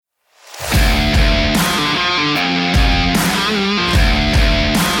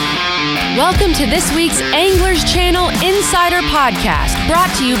Welcome to this week's Anglers Channel Insider Podcast,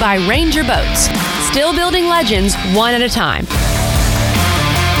 brought to you by Ranger Boats. Still building legends one at a time.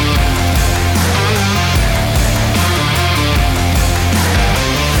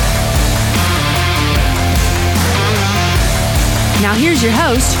 Now here's your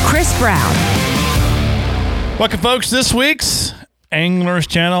host, Chris Brown. Welcome, folks. This week's Anglers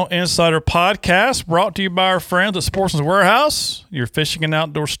Channel Insider Podcast brought to you by our friends at Sportsman's Warehouse, your fishing and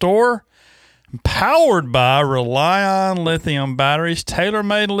outdoor store. Powered by Relion lithium batteries,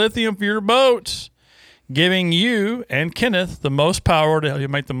 tailor-made lithium for your boats, giving you and Kenneth the most power to help you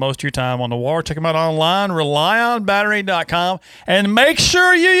make the most of your time on the water. Check them out online, RelionBattery.com, and make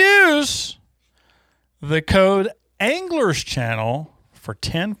sure you use the code Anglers Channel for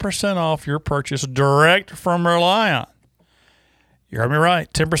 10% off your purchase direct from Relion. You heard me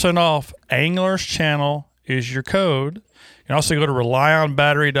right, 10% off. Anglers Channel is your code. You can also go to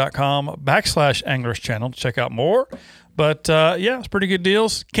RelionBattery.com/Anglers Channel to check out more. But, yeah, it's pretty good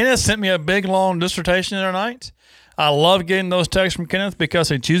deals. Kenneth sent me a big, long dissertation the other night. I love getting those texts from Kenneth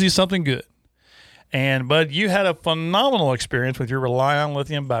because it's usually something good. But you had a phenomenal experience with your Relion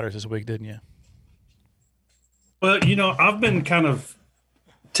lithium batteries this week, didn't you? Well, I've been kind of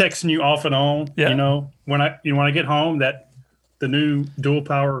texting you off and on. Yeah. When I get home, that the new dual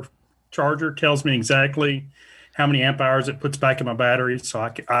power charger tells me exactly how many amp hours it puts back in my battery. So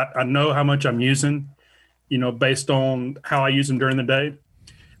I know how much I'm using, based on how I use them during the day.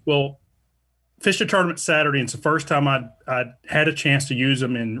 Well, fished a tournament Saturday, and it's the first time I had a chance to use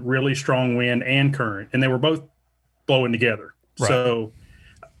them in really strong wind and current, and they were both blowing together. Right. So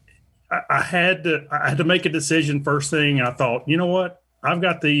I had to make a decision first thing. I thought, you know what? I've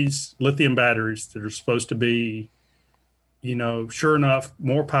got these lithium batteries that are supposed to be, sure enough,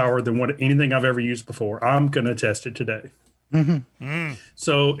 more power than what anything I've ever used before. I'm going to test it today. Mm-hmm.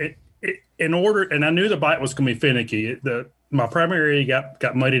 So in order, and I knew the bite was going to be finicky. My primary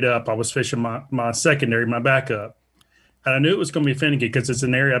got muddied up. I was fishing my secondary, my backup, and I knew it was going to be finicky because it's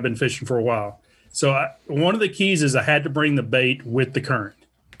an area I've been fishing for a while. So one of the keys is I had to bring the bait with the current.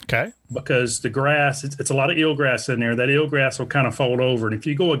 Okay. Because the grass, it's a lot of eelgrass in there. That eelgrass will kind of fold over, and if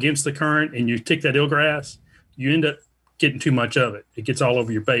you go against the current and you tick that eelgrass, you end up getting too much of it. It gets all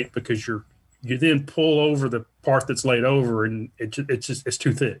over your bait because you then pull over the part that's laid over, and it's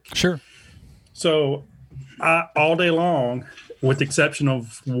too thick. Sure. So all day long, with the exception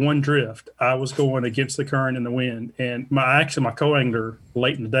of one drift, I was going against the current and the wind. And my co-angler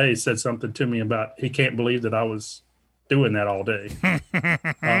late in the day said something to me about he can't believe that I was doing that all day.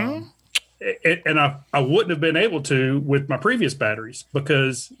 And I wouldn't have been able to with my previous batteries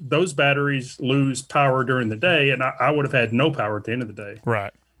because those batteries lose power during the day, and I would have had no power at the end of the day.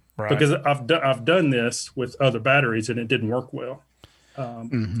 Right. Because I've done this with other batteries and it didn't work well.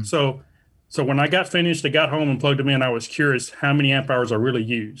 So when I got finished, I got home and plugged them in. I was curious how many amp hours I really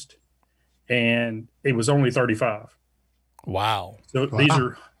used, and it was only 35. Wow. So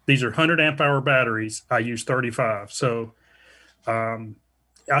these are 100 amp hour batteries. I used 35. So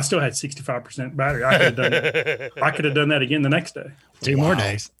I still had 65% battery. I could have done that again the next day. 2 more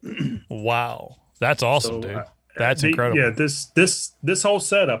days. Wow. That's awesome, dude. That's incredible. Yeah, this whole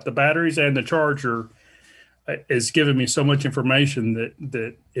setup, the batteries and the charger, is giving me so much information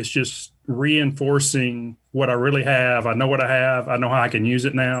that it's just reinforcing what I really have. I know what I have. I know how I can use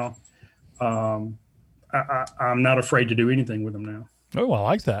it now. I'm not afraid to do anything with them now. Oh, I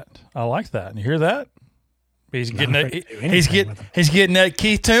like that. You hear that? He's getting that. He's getting that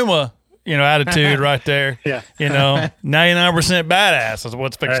Keith Tuma, attitude right there. Yeah. 99% badass is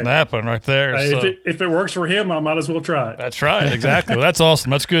what's fixing to happen right there. Hey, so, if it works for him, I might as well try it. That's right. Exactly. That's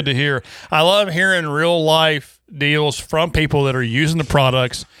awesome. That's good to hear. I love hearing real life deals from people that are using the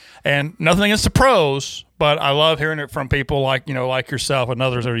products, and nothing against the pros, but I love hearing it from people like yourself and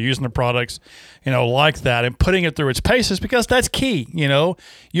others that are using the products, like that, and putting it through its paces, because that's key.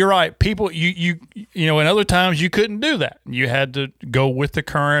 You're right. People, in other times you couldn't do that. You had to go with the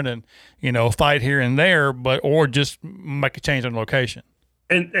current and, fight here and there, or just make a change in location.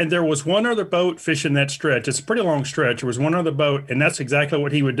 And there was one other boat fishing that stretch. It's a pretty long stretch. There was one other boat, and that's exactly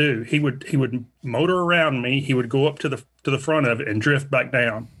what he would do. He would motor around me. He would go up to the front of it and drift back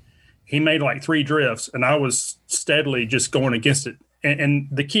down. He made like 3 drifts, and I was steadily just going against it. And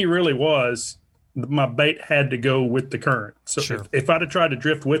the key really was my bait had to go with the current. So sure. if I'd have tried to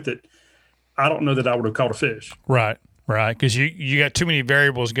drift with it, I don't know that I would have caught a fish. Right. Because you got too many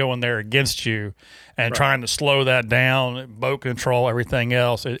variables going there against you, and trying to slow that down, boat control, everything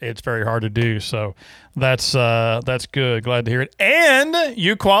else, it's very hard to do. So that's good. Glad to hear it. And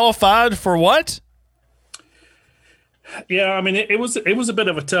you qualified for what? Yeah, I mean, it was a bit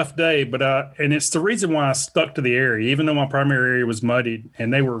of a tough day, but and it's the reason why I stuck to the area, even though my primary area was muddied,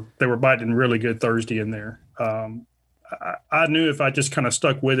 and they were biting really good Thursday in there. I knew if I just kind of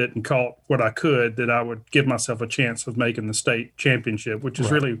stuck with it and caught what I could, that I would give myself a chance of making the state championship, which is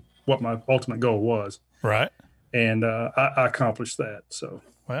really what my ultimate goal was. Right. And I accomplished that. So,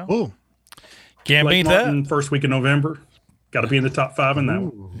 well, can't Lake beat Martin, that. first week in November. Got to be in the top 5 in that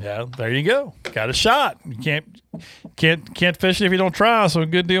one. Yeah, there you go. Got a shot. You can't fish it if you don't try. So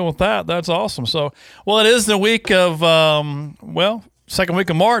good deal with that. That's awesome. So, well, it is the week of second week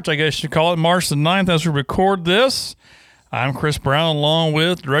of March, I guess you call it, March the 9th as we record this. I'm Chris Brown, along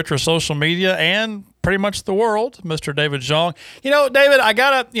with Director of Social Media and pretty much the world, Mr. David Zhang. You know, David,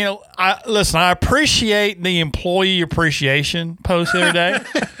 I appreciate the employee appreciation post the other day.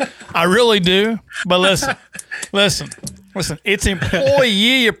 I really do. But listen, it's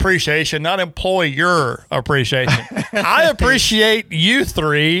employee appreciation, not employer appreciation. I appreciate you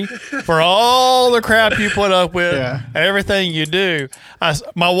three for all the crap you put up with, everything you do.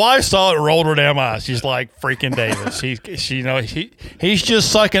 My wife saw it, rolled her damn eyes. She's like, freaking Davis. He's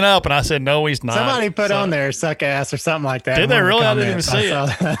just sucking up. And I said, no, he's not. Somebody put on there suck ass or something like that. Did they really? I didn't even see it.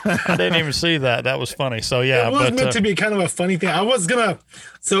 I didn't even see that. That was funny. So, yeah. It was meant to be kind of a funny thing. I was going to,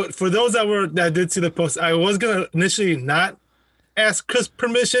 so for those that did see the post, I was going to initially not ask Chris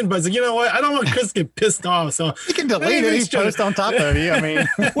permission, but you know what? I don't want Chris to get pissed off. So you can delete it. He post on top of you. I mean,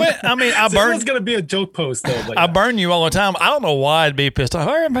 I so burn. It's going to be a joke post though. I burn you all the time. I don't know why I'd be pissed off.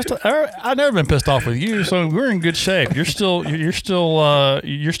 I've never been pissed off with you, so we're in good shape. You're still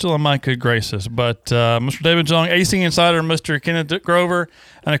in my good graces. But Mr. David Zhang, AC Insider, Mr. Kenneth Grover,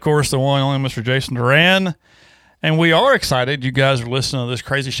 and of course the one and only Mr. Jason Duran. And we are excited you guys are listening to this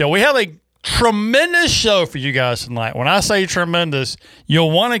crazy show. We have a tremendous show for you guys tonight. When I say tremendous,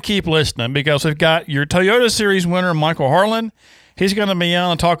 you'll want to keep listening because we've got your Toyota Series winner, Michael Harlan. He's going to be on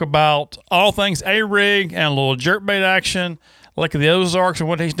and talk about all things A-Rig and a little jerkbait action, like the Ozarks and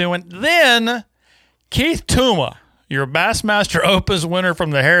what he's doing. Then Keith Tuma, your Bassmaster Opus winner from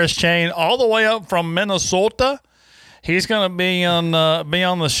the Harris Chain, all the way up from Minnesota. He's going to be on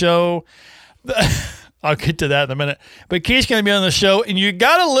the show. I'll get to that in a minute. But Keith's going to be on the show, and you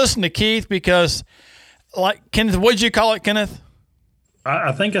got to listen to Keith because, like, Kenneth, what did you call it, Kenneth?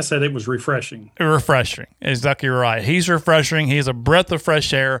 I think I said it was refreshing. Refreshing. Exactly right. He's refreshing. He's a breath of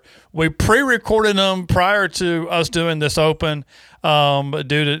fresh air. We pre-recorded him prior to us doing this open due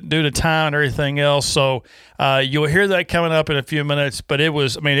to time and everything else. So you'll hear that coming up in a few minutes. But it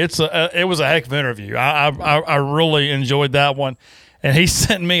was a heck of an interview. I really enjoyed that one. And he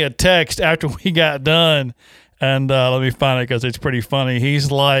sent me a text after we got done, and let me find it because it's pretty funny.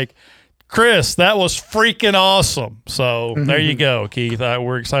 He's like, Chris, that was freaking awesome. So there you go, Keith.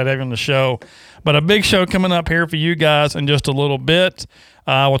 We're excited to have you on the show. But a big show coming up here for you guys in just a little bit.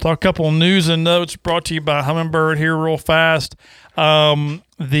 We'll talk a couple of news and notes brought to you by Humminbird here real fast.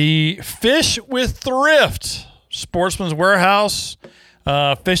 The Fish with Thrift, Sportsman's Warehouse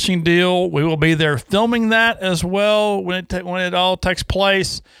fishing deal. We will be there filming that as well when it all takes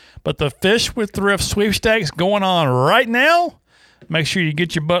place. But the Fish with Thrift sweepstakes going on right now. Make sure you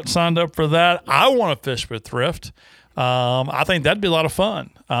get your butt signed up for that. I want to fish with Thrift. I think that'd be a lot of fun.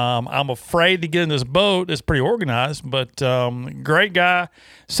 I'm afraid to get in this boat. It's pretty organized, but great guy.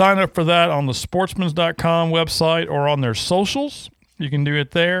 Sign up for that on the sportsmans.com website or on their socials. You can do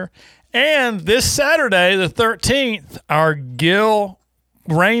it there. And this Saturday, the 13th, our Gill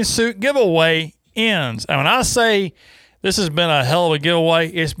rain suit giveaway ends. And when I say this has been a hell of a giveaway,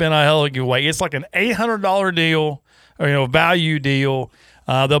 it's been a hell of a giveaway. It's like an $800 deal, or value deal.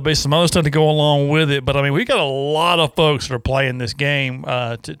 There'll be some other stuff to go along with it, but I mean, we got a lot of folks that are playing this game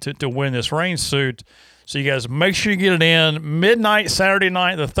to win this rain suit. So you guys make sure you get it in midnight Saturday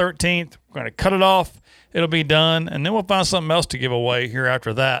night, the 13th. We're going to cut it off. It'll be done, and then we'll find something else to give away here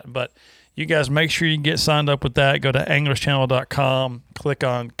after that. But you guys make sure you get signed up with that. Go to anglerschannel.com, click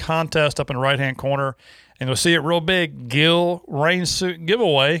on contest up in the right-hand corner, and you'll see it real big, Gill Rain Suit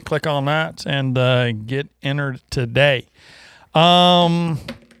Giveaway. Click on that and get entered today. Let's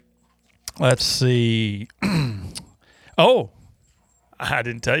see. Oh, I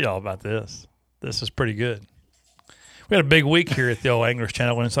didn't tell y'all about this. This is pretty good. We had a big week here at the old Anglers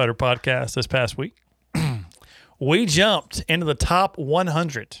Channel Insider Podcast this past week. We jumped into the top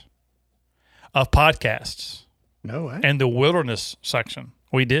 100 of podcasts. No way. In the wilderness section.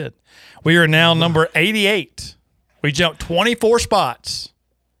 We did. We are now number 88. We jumped 24 spots.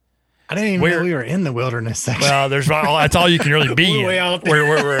 I didn't even know we were in the wilderness section. Well, that's all you can really be in. Way out there.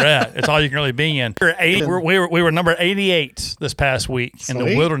 Where we're at. It's all you can really be in. We were number 88 this past week in the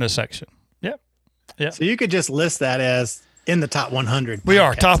wilderness section. Yep. Yeah. So you could just list that as in the top 100. We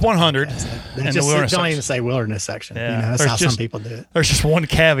are top 100. And just don't even say wilderness section. Yeah. You know, that's how some people do it. There's just one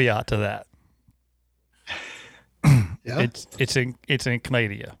caveat to that. Yeah. It's in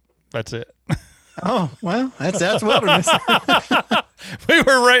Canada. That's it. Oh, well, that's wilderness. We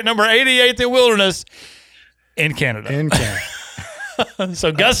were ranked number 88th in wilderness in Canada.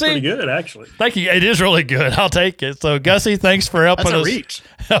 So Gussie, pretty good, actually. Thank you. It is really good. I'll take it. So Gussie, thanks for helping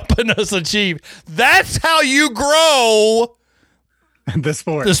helping us achieve. That's how you grow the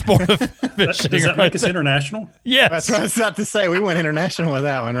sport of fishing. Does that make us international? Yes. That's what I was about to say. We went international with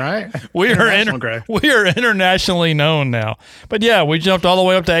that one, right? We are internationally known now. But yeah, we jumped all the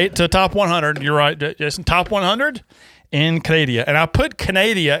way up to top 100. You're right, Jason. Top 100 in Canada. And I put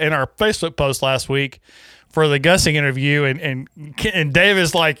Canada in our Facebook post last week for the Gussie interview, and Dave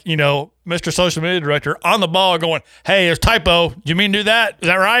is like, you know, Mr. Social Media Director on the ball going, hey, there's typo. Do you mean do that? Is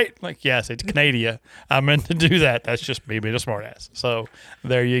that right? Like, yes, it's Canada. I meant to do that. That's just me being a smartass. So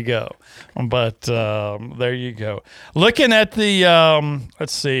there you go. But there you go. Looking at the,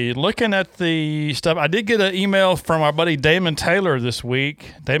 looking at the stuff, I did get an email from our buddy Damon Taylor this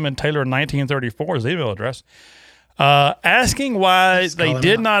week. Damon Taylor 1934 is the email address. Asking why they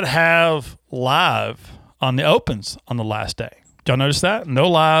did not have live on the opens on the last day. Did y'all notice that? No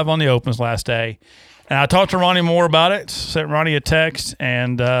live on the opens last day. And I talked to Ronnie Moore about it, sent Ronnie a text,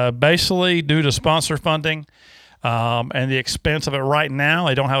 and basically due to sponsor funding and the expense of it right now,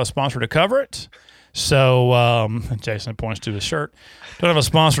 they don't have a sponsor to cover it. So Jason points to his shirt. Don't have a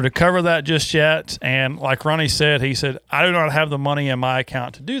sponsor to cover that just yet. And like Ronnie said, he said, I do not have the money in my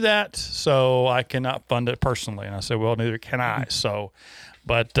account to do that, so I cannot fund it personally. And I said, well, neither can I. So,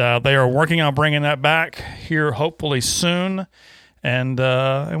 but they are working on bringing that back here hopefully soon, and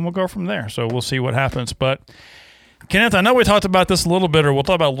we'll go from there. So we'll see what happens. But Kenneth, I know we talked about this a little bit, or we'll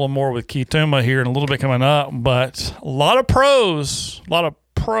talk about it a little more with Keith Tuma here in a little bit coming up, but a lot of pros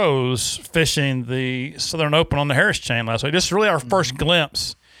fishing the Southern Open on the Harris Chain last week. This is really our first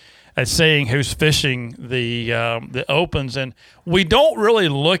glimpse at seeing who's fishing the Opens. And we don't really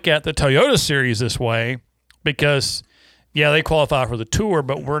look at the Toyota Series this way because, yeah, they qualify for the Tour,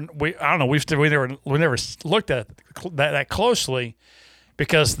 but we never looked at that closely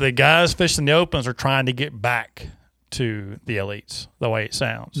because the guys fishing the Opens are trying to get back to the elites, the way it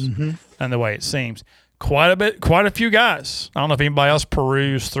sounds and the way it seems. Quite a few guys. I don't know if anybody else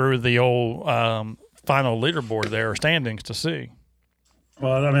perused through the old final leaderboard there, or standings to see.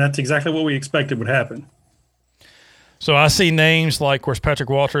 Well, I mean, that's exactly what we expected would happen. So I see names like, of course, Patrick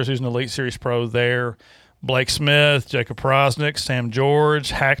Walters, who's an Elite Series pro there, Blake Smith, Jacob Prosnick, Sam George,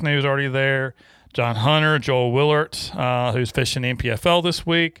 Hackney, who's already there, John Hunter, Joel Willert, who's fishing the NPFL this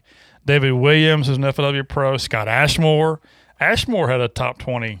week, David Williams, who's an FLW pro, Scott Ashmore. Ashmore had a top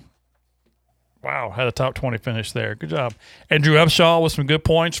 20. Wow, had a top 20 finish there. Good job. Andrew Upshaw with some good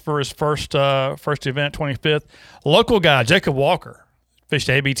points for his first event, 25th. Local guy, Jacob Walker, fished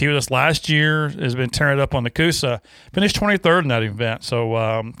ABT with us last year, has been tearing it up on the Coosa. Finished 23rd in that event, so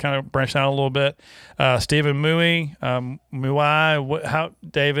kind of branched out a little bit. Stephen Mui, how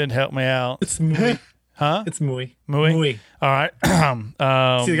David, help me out. It's Mui. Huh? It's Mui. Mui? All right.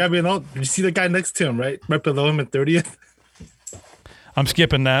 See the guy did you see the guy next to him, right below him at 30th? I'm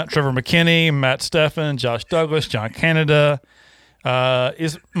skipping that. Trevor McKinney, Matt Steffen, Josh Douglas, John Canada.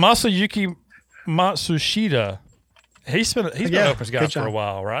 Is Masayuki Matsushita? He's been an Opens guy for a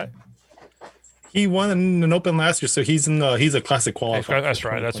while, right? He won an Open last year, so he's a classic qualifier. That's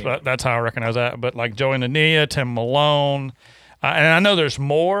right. That's how I recognize that. But like Joey Nania, Tim Malone, and I know there's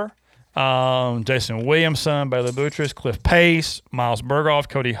more. Jason Williamson, Bailey Buttress, Cliff Pace, Miles Berghoff,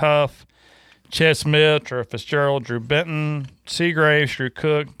 Cody Huff, Chad Smith, Trevor Fitzgerald, Drew Benton, Seagraves, Drew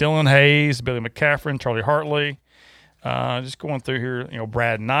Cook, Dylan Hayes, Billy McCaffrey, Charlie Hartley. Just going through here,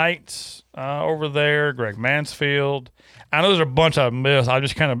 Brad Knight over there, Greg Mansfield. I know there's a bunch I've missed. I'm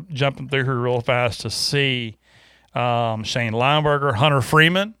just kind of jumping through here real fast to see Shane Lineberger, Hunter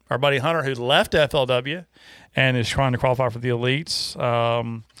Freeman, our buddy Hunter, who left FLW and is trying to qualify for the elites.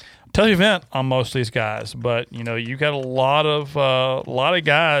 Tough event on most of these guys, but you got a lot of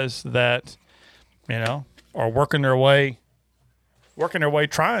guys that are working their way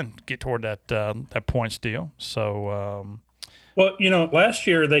trying to get toward that points deal. So, last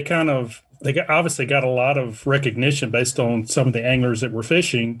year they obviously got a lot of recognition based on some of the anglers that were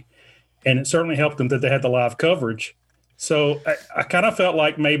fishing, and it certainly helped them that they had the live coverage. So I kind of felt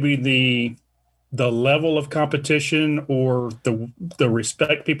like maybe the level of competition or the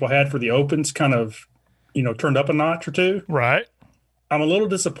respect people had for the Opens kind of, turned up a notch or two. Right. I'm a little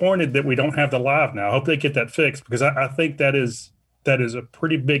disappointed that we don't have the live now. I hope they get that fixed because I think that is that is a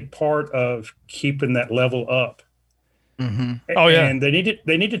pretty big part of keeping that level up. Oh yeah, and they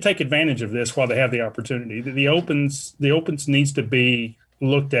need to take advantage of this while they have the opportunity. The opens needs to be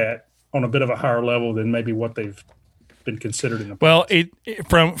looked at on a bit of a higher level than maybe what they've been considered in the past. Well,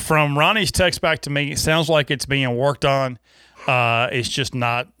 from Ronnie's text back to me, it sounds like it's being worked on. It's just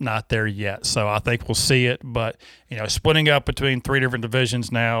not there yet. So I think we'll see it. But splitting up between 3 different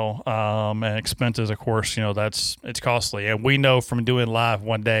divisions now, and expenses, of course, it's costly. And we know from doing live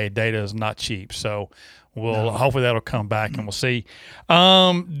one day, data is not cheap. So hopefully that'll come back and we'll see.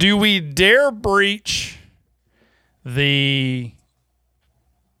 Do we dare breach the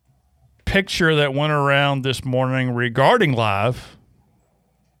picture that went around this morning regarding live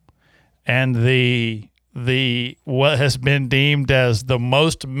and the what has been deemed as the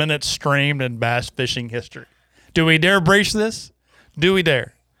most minutes streamed in bass fishing history? Do we dare breach this? Do we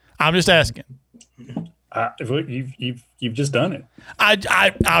dare? I'm just asking. You've just done it.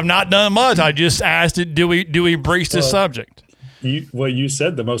 I've not done much. I just asked it. Do we breach this subject? You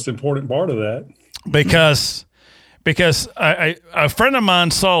said the most important part of that. Because a friend of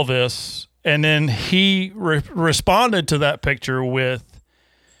mine saw this and then he responded to that picture with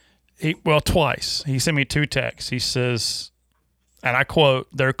twice. He sent me 2 texts. He says, and I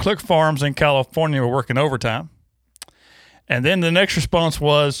quote, "Their click farms in California were working overtime." And then the next response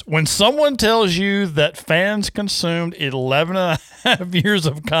was, "When someone tells you that fans consumed 11 and a half years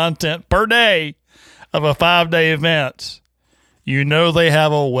of content per day of a 5-day event, you know they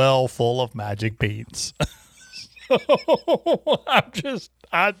have a well full of magic beans."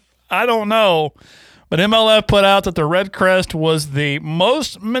 I don't know. But MLF put out that the Red Crest was the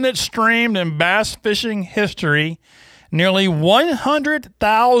most minutes streamed in bass fishing history. Nearly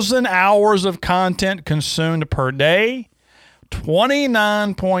 100,000 hours of content consumed per day.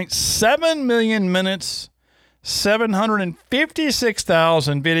 29.7 million minutes,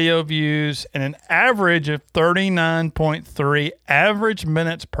 756,000 video views, and an average of 39.3 average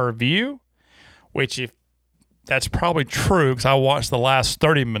minutes per view, which if that's probably true because I watch the last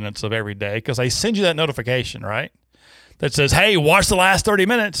 30 minutes of every day because they send you that notification, right? That says, hey, watch the last 30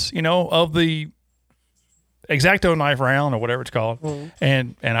 minutes, of the X-Acto knife round or whatever it's called.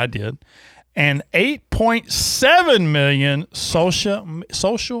 Mm-hmm. And I did. And 8.7 million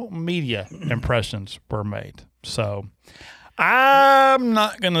social media impressions were made. So I'm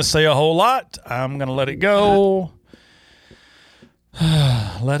not going to say a whole lot. I'm going to let it go.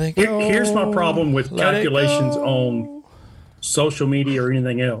 Let it go. Here's my problem with calculations on social media or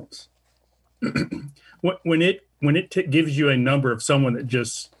anything else. when it gives you a number of someone that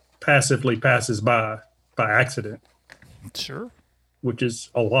just passively passes by accident, sure, which is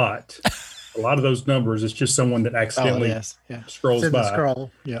a lot. A lot of those numbers, it's just someone that accidentally scrolls by.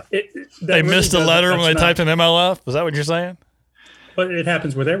 Scroll. Yeah. They missed a letter when they typed in MLF. Is that what you're saying? But it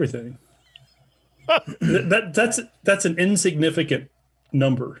happens with everything. That's an insignificant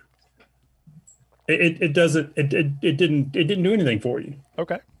number. It didn't do anything for you.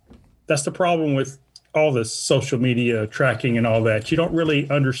 Okay. That's the problem with all this social media tracking and all that. You don't really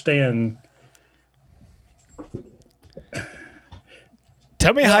understand.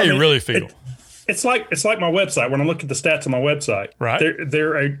 Tell me how you really feel. It's like my website. When I look at the stats on my website, right?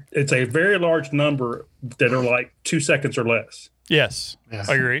 It's a very large number that are like 2 seconds or less. Yes.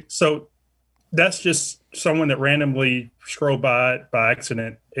 I agree. So that's just someone that randomly scrolled by it by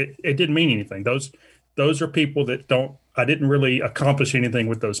accident. It didn't mean anything. Those are people that I didn't really accomplish anything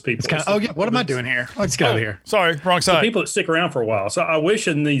with those people. What am I doing here? Let's get out of here. Sorry, wrong side. The people that stick around for a while. So I wish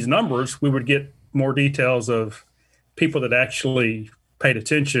in these numbers we would get more details of people that actually paid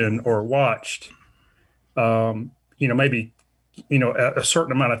attention or watched, maybe, a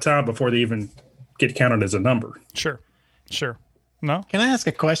certain amount of time before they even get counted as a number. Sure. No? Can I ask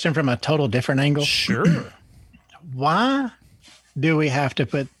a question from a total different angle? Sure. Why do we have to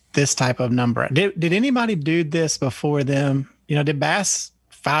put this type of number? Did anybody do this before them? Did Bass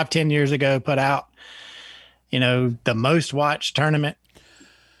 5-10 years ago put out, the most watched tournament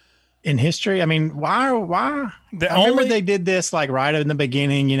in history? I mean, why? I remember they did this like right in the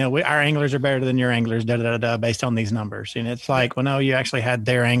beginning. Our anglers are better than your anglers, based on these numbers. And it's like, well, no, you actually had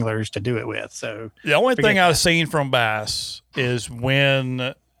their anglers to do it with. So the only thing I've seen from Bass is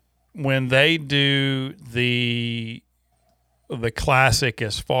when they do the classic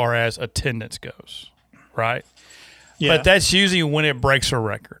as far as attendance goes, right? Yeah. But that's usually when it breaks a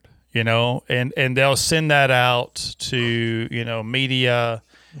record, and they'll send that out to media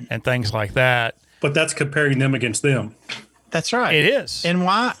and things like that. But that's comparing them against them. That's right. It is. And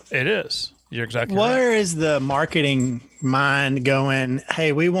why? It is. You're exactly right. Where is the marketing mind going,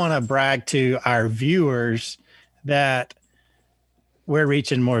 hey, we want to brag to our viewers that we're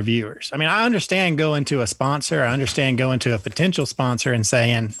reaching more viewers. I mean, I understand going to a sponsor. I understand going to a potential sponsor and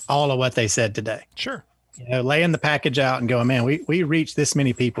saying all of what they said today. Sure. You know, laying the package out and going, man, we reach this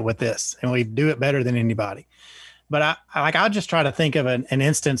many people with this, and we do it better than anybody. But I'll just try to think of an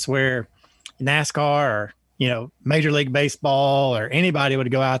instance where NASCAR or, you know, Major League Baseball or anybody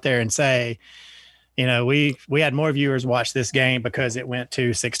would go out there and say, you know, we had more viewers watch this game because it went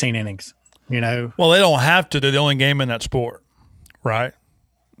to 16 innings, you know. Well, they don't have to. They're the only game in that sport, right?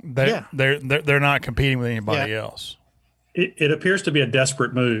 They're not competing with anybody else. It appears to be a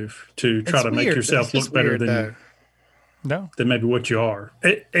desperate move to try to make yourself look better than maybe what you are.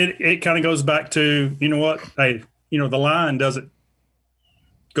 It kind of goes back to, you know what? Hey, you know, the lion doesn't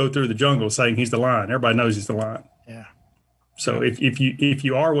go through the jungle saying he's the lion. Everybody knows he's the lion. Yeah. So if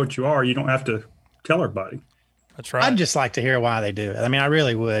you are what you are, you don't have to tell everybody. That's right. I'd just like to hear why they do it. I mean, I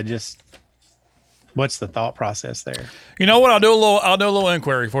really would. Just what's the thought process there? You know what? I'll do a little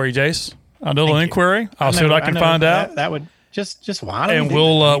inquiry for you, Jace. I'll do a little inquiry. I'll see what I can find out. That would just why. And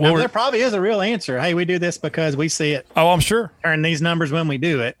there probably is a real answer. Hey, we do this because we see it. Oh, I'm sure. Earn these numbers when we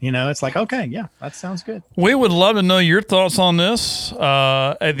do it. You know, it's like, okay, yeah, that sounds good. We would love to know your thoughts on this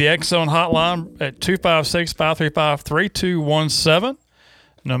at the X-Zone hotline at 256-535-3217.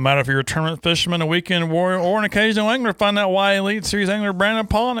 No matter if you're a tournament fisherman, a weekend warrior, or an occasional angler, find out why Elite Series angler Brandon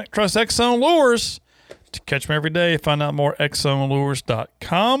Polnick trusts X-Zone Lures to catch them every day. Find out more at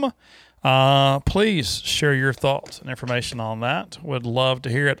xzonelures.com. Please share your thoughts and information on that. Would love to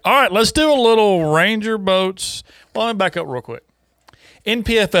hear it. All right, let's do a little Ranger Boats. Well, let me back up real quick.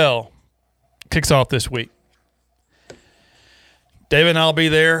 NPFL kicks off this week. David and I'll be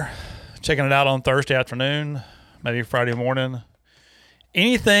there checking it out on Thursday afternoon, maybe Friday morning.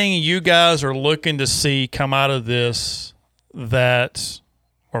 Anything you guys are looking to see come out of this that,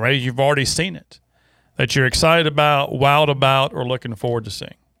 or maybe you've already seen it, that you're excited about, wowed about, or looking forward to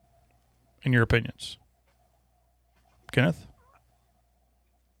seeing, in your opinions? Kenneth?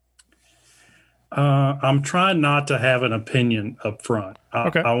 I'm trying not to have an opinion up front.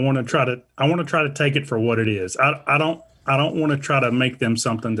 Okay. I want to try to take it for what it is. I don't want to try to make them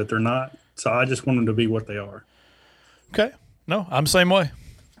something that they're not. So I just want them to be what they are. Okay. No, I'm the same way.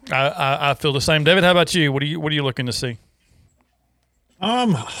 I feel the same. David, how about you? What are you looking to see?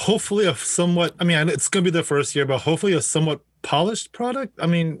 Hopefully a somewhat, I mean, it's going to be the first year, but hopefully a somewhat polished product. I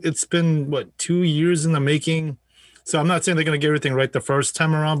mean, it's been 2 years in the making. So I'm not saying they're going to get everything right the first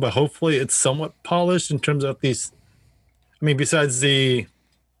time around, but hopefully it's somewhat polished in terms of these. I mean, besides the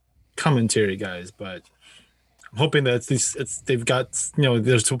commentary guys, but I'm hoping that they've got, you know,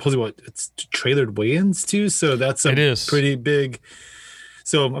 there's supposedly it's trailered weigh-ins too. So that's pretty big.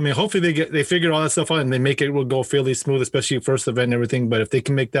 So, I mean, hopefully they figure all that stuff out and they make it will go fairly smooth, especially first event and everything. But if they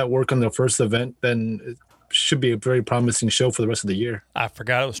can make that work on the first event, then it should be a very promising show for the rest of the year. I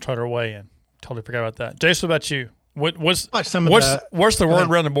forgot it was trailer weigh-in. Totally forgot about that. Jason, what about you? What's the word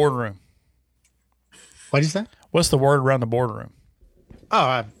around the boardroom? What did you say? What's the word around the boardroom? Oh,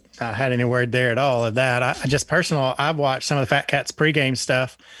 I had any word there at all of that. I just personal. I've watched some of the Fat Cats pregame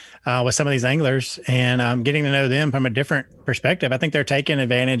stuff with some of these anglers, and I'm getting to know them from a different perspective. I think they're taking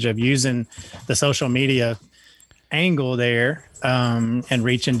advantage of using the social media angle there and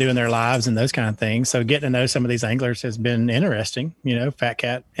reaching, doing their lives and those kind of things. So getting to know some of these anglers has been interesting. You know, Fat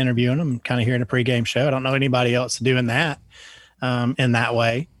Cat interviewing them, kind of hearing a pregame show. I don't know anybody else doing that in that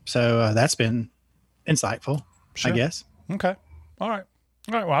way. So that's been insightful, I guess. Okay. All right.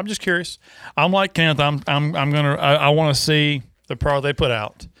 Well, I'm just curious. I'm like Kenneth. I want to see the product they put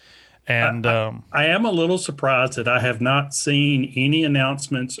out. And I am a little surprised that I have not seen any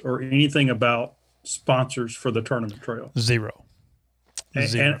announcements or anything about sponsors for the tournament trail. Zero.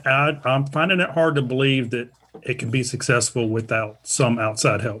 And I'm finding it hard to believe that it can be successful without some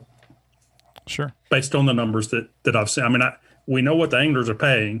outside help. Sure. Based on the numbers that I've seen. I mean, we know what the anglers are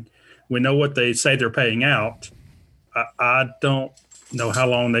paying. We know what they say they're paying out. I don't know how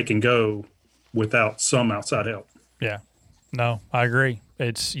long they can go without some outside help. Yeah. No, I agree.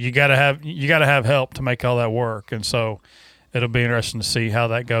 It's you gotta have help to make all that work. And so it'll be interesting to see how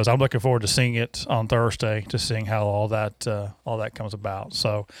that goes. I'm looking forward to seeing it on Thursday, to seeing how all that comes about.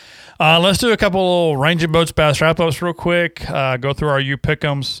 So let's do a couple little Ranger Boats Bass wrap-ups real quick, go through our U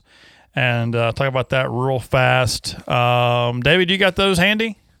Pick'ems, and talk about that real fast. David, you got those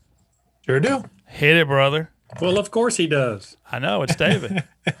handy? Sure do. Hit it, brother. Well, of course he does. I know, it's David.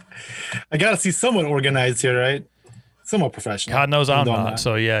 I got to see someone organized here, right? Somewhat professional. God knows I'm not.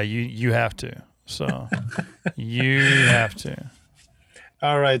 So, yeah, you have to. So, you have to.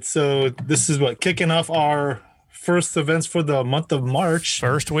 All right. So, this is kicking off our first events for the month of March.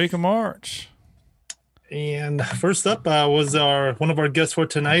 First week of March. And first up was one of our guests for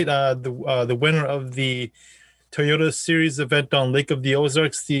tonight, the winner of the Toyota Series event on Lake of the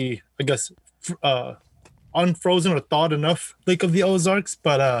Ozarks, unfrozen or thawed enough Lake of the Ozarks.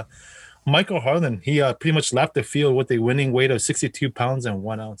 But Michael Harlan, he pretty much lapped the field with a winning weight of 62 pounds and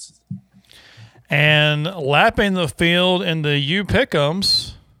 1 ounce. And lapping the field in the U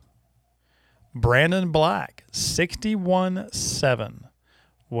Pick'ems, Brandon Black, 61.7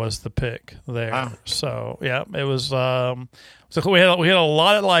 was the pick there. Wow. So, yeah, it was so we had a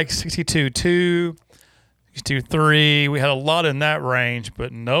lot at like 62.2, 62.3. We had a lot in that range,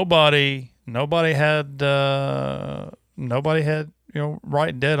 but nobody had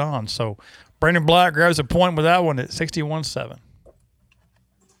right dead on. So Brandon Black grabs a point with that one at 61.7.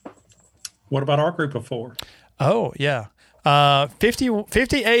 What about our group of 4? Oh, yeah.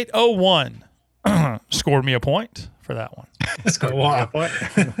 58.01 scored me a point for that one. Wow.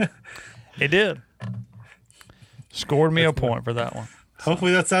 It did. Scored me a point for that one.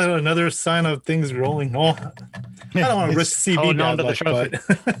 Hopefully that's not another sign of things rolling. Oh, I don't want to risk CB holding on that to the much,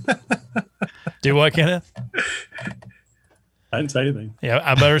 but Do what, Kenneth? I didn't say anything. Yeah,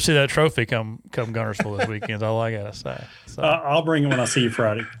 I better see that trophy come Gunnersville this weekend. Is all I gotta say. So, I'll bring it when I see you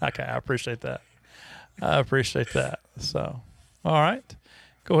Friday. okay, I appreciate that. So, all right,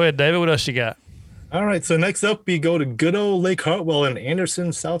 go ahead, David. What else you got? all right. So next up, we go to good old Lake Hartwell in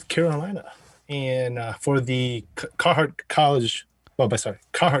Anderson, South Carolina, and for the Carhartt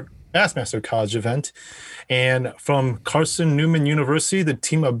Bassmaster College event. And from Carson Newman University, the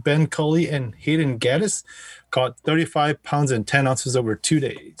team of Ben Cully and Hayden Gaddis caught 35 pounds and 10 ounces over 2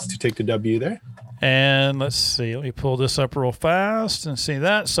 days to take the W there. And let's see. Let me pull this up real fast and see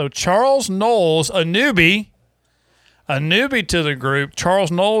that. So Charles Knowles, a newbie to the group.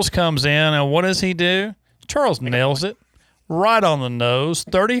 Charles Knowles comes in, and what does he do? Charles nails it right on the nose,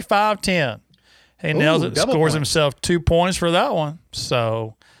 35-10. He nails it, double scores point. himself 2 points for that one.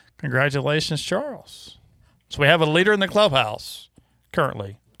 So congratulations, Charles. So we have a leader in the clubhouse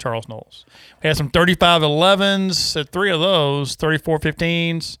currently, Charles Knowles. We had some 35-11s, at 3 of those,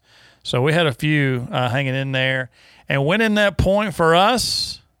 34-15s. So we had a few hanging in there. And winning that point for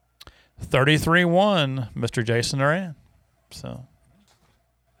us, 33-1, Mr. Jason Duran. So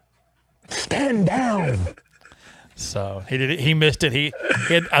Stand down. So he did it. He missed it. He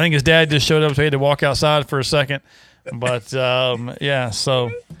had, I think his dad just showed up, so he had to walk outside for a second. But yeah, so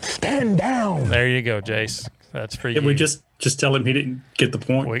Stand down. there you go, Jace. That's for you. Did we just tell him he didn't get the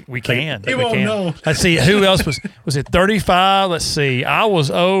point? We can. He we won't can. know. Let's see who else was it 35? Let's see. I was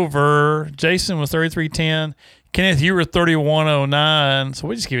over. Jason was 33-10. Kenneth, you were 31-09. So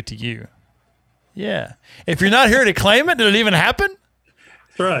we just give it to you. Yeah. If you're not here to claim it, did it even happen?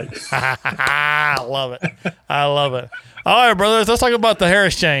 Right. I love it. All right, brothers. Let's talk about the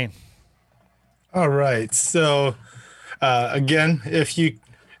Harris chain. All right. So again, if you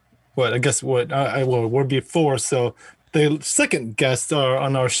we're before. So the second guest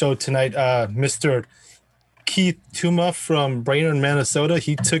on our show tonight, Mr. Keith Tuma from Brainerd, Minnesota.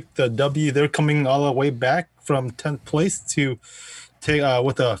 He took the W. They're coming all the way back from 10th place to take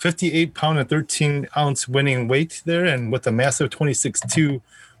with a 58-pound and 13-ounce winning weight there, and with a massive 26-2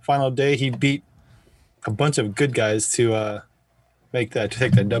 final day, he beat a bunch of good guys to take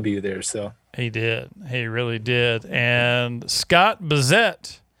that W there. So He did. He really did. And Scott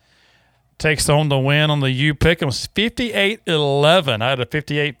Bazette takes on the win on the U pick. It was 58-11. I had a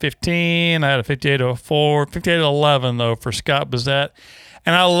 58-15. I had a 58-04. 58-11, though, for Scott Bazette.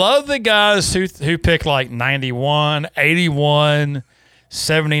 And I love the guys who pick like 91, 81,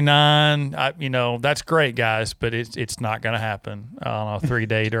 79. That's great, guys, but it's not going to happen on a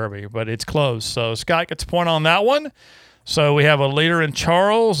 3-day derby. But it's close. So Scott gets a point on that one. So we have a leader in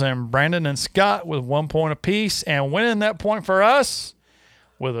Charles and Brandon and Scott with 1 point apiece. And winning that point for us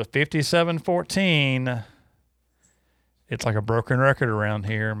with a 57-14. It's like a broken record around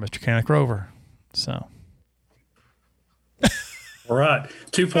here, Mr. Kenneth Grover. So. All right.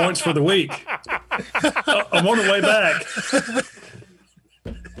 2 points for the week. I'm on the way back.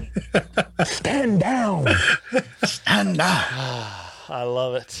 stand down. Stand down. I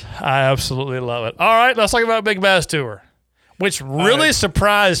love it. I absolutely love it. All right, let's talk about Big Bass Tour, which really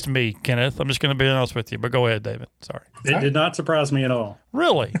surprised me, Kenneth. I'm just going to be honest with you, but go ahead, David. Sorry. It did not surprise me at all.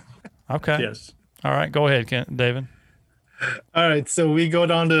 Really? Okay. Yes. All right, go ahead, David. All right, so we go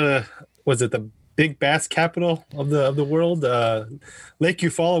down to the big bass capital of the world, Lake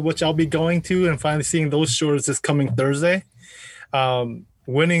Eufaula, which I'll be going to and finally seeing those shores this coming Thursday.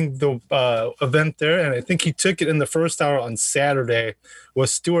 Winning the event there, and I think he took it in the first hour on Saturday,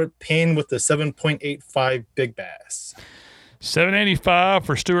 was Stuart Payne with the 7.85 big bass. $785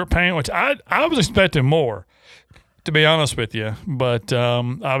 for Stuart Payne, which I was expecting more, to be honest with you. But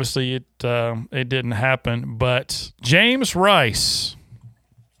obviously it didn't happen. But James Rice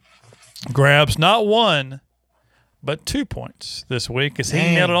grabs not 1, but 2 points this week as he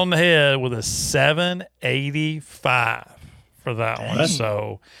nailed it on the head with a 785 for that one.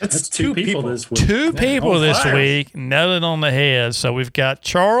 So that's two people this week. Two people this week nailed it on the head. So we've got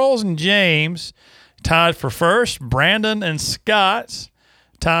Charles and James tied for first. Brandon and Scott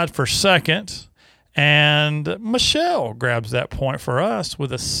tied for second. And Michelle grabs that point for us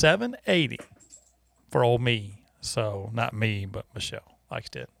with a 780 for old me. So not me, but Michelle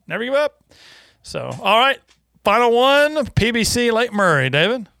likes it. Never give up. So, all right. Final one, PBC Lake Murray.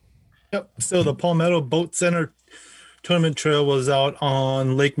 David? Yep. So the Palmetto Boat Center tournament trail was out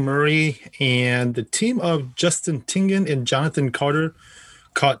on Lake Murray, and the team of Justin Tingen and Jonathan Carter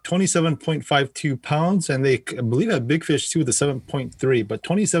caught 27.52 pounds, and they, I believe, had big fish too with a 7.3, but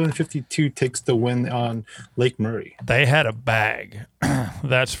 27.52 takes the win on Lake Murray. They had a bag,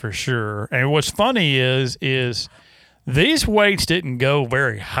 that's for sure. And what's funny is these weights didn't go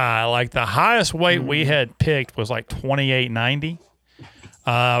very high. Like the highest weight we had picked was like 28.90.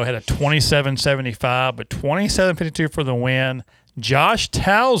 We had a 27.75, but 27.52 for the win. Josh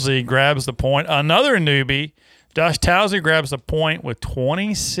Towsey grabs the point. Another newbie. Josh Towsey grabs the point with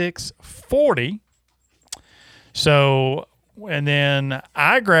 26.40. So, and then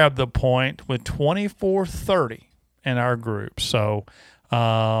I grabbed the point with 24.30 in our group. So,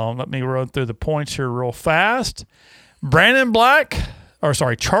 let me run through the points here real fast.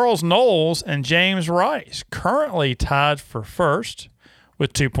 Charles Knowles and James Rice currently tied for first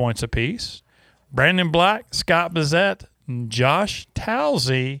with 2 points apiece. Brandon Black, Scott Bizette, and Josh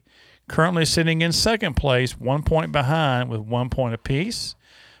Towsey currently sitting in second place, 1 point behind with 1 point apiece.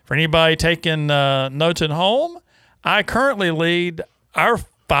 For anybody taking notes at home, I currently lead our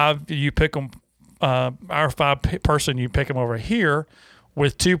five person you pick them over here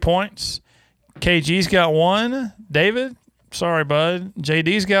with 2 points. KG's got 1. David, sorry, bud.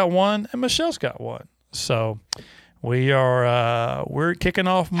 JD's got 1, and Michelle's got 1. So we're kicking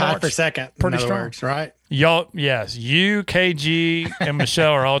off March. Tied for second, pretty in other strong. words, right? Y'all, yes, you, KG, and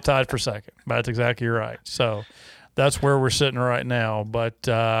Michelle are all tied for second. That's exactly right. So that's where we're sitting right now. But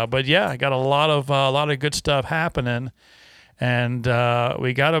yeah, I got a lot of good stuff happening, and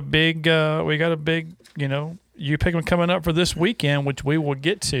we got a big you pick 'em coming up for this weekend, which we will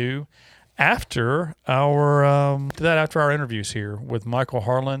get to after our interviews here with Michael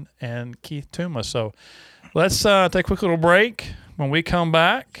Harlan and Keith Tuma. So let's take a quick little break. When we come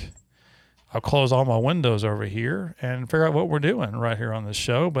back, I'll close all my windows over here and figure out what we're doing right here on this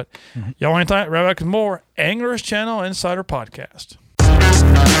show. But y'all want to right back with more Anglers Channel Insider Podcast.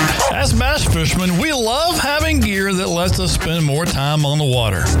 As bass fishermen, we love having gear that lets us spend more time on the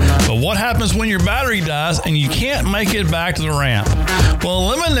water. But what happens when your battery dies and you can't make it back to the ramp?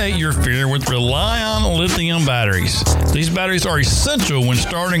 Well, eliminate your fear with Rely-On lithium batteries. These batteries are essential when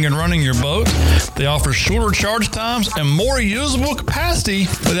starting and running your boat. They offer shorter charge times and more usable capacity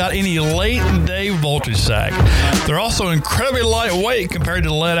without any late-day voltage sag. They're also incredibly lightweight compared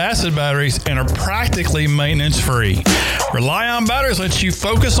to lead-acid batteries and are practically maintenance-free. Rely-On batteries let you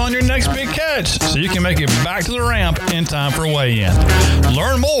focus on your next big catch so you can make it back to the ramp in time for weigh-in.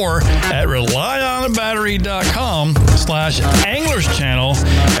 Learn more at RelyOnBattery.com/AnglersChannel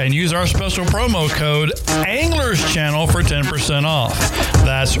and use our special promo code AnglersChannel for 10% off.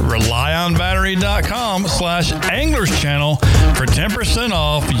 That's RelyOnBattery.com/AnglersChannel for 10%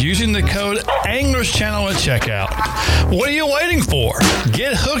 off using the code AnglersChannel at checkout. What are you waiting for?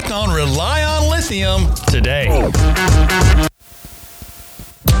 Get hooked on Rely-On Lithium today.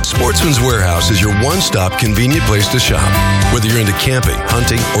 Sportsman's Warehouse is your one-stop convenient place to shop. Whether you're into camping,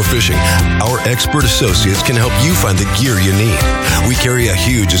 hunting, or fishing, our expert associates can help you find the gear you need. We carry a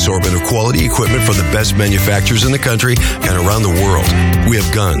huge assortment of quality equipment from the best manufacturers in the country and around the world. We have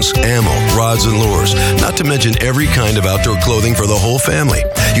guns, ammo, rods, and lures, not to mention every kind of outdoor clothing for the whole family.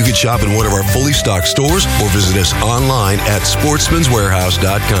 You can shop in one of our fully stocked stores or visit us online at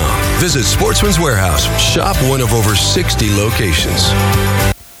sportsmanswarehouse.com. Visit Sportsman's Warehouse. Shop one of over 60 locations.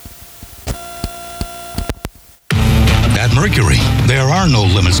 At Mercury, there are no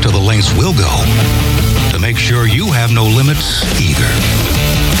limits to the lengths we'll go to make sure you have no limits either.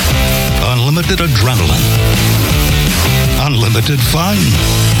 Unlimited adrenaline. Unlimited fun.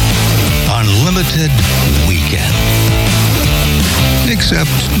 Unlimited weekend. Except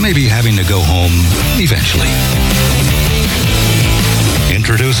maybe having to go home eventually.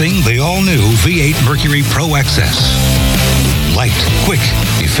 Introducing the all-new V8 Mercury Pro XS. Light, quick,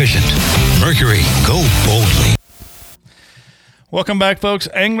 efficient. Mercury, go boldly. Welcome back, folks.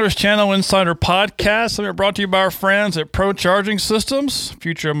 Anglers Channel Insider Podcast. We're brought to you by our friends at Pro Charging Systems.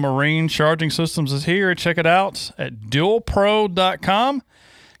 Future of Marine Charging Systems is here. Check it out at dualpro.com.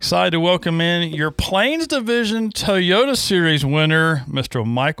 Excited to welcome in your Plains Division Toyota Series winner, Mr.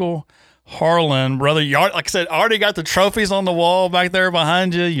 Michael Harlan. Brother, you, like I said, already got the trophies on the wall back there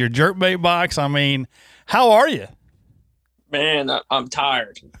behind you, your jerkbait box. I mean, how are you? Man, I'm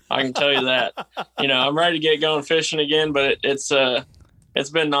tired. I can tell you that. I'm ready to get going fishing again, but it's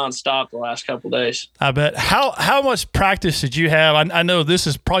been nonstop the last couple of days. I bet. How much practice did you have? I know this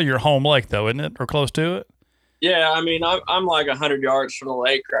is probably your home lake, though, isn't it, or close to it? Yeah, I mean, I'm like 100 yards from the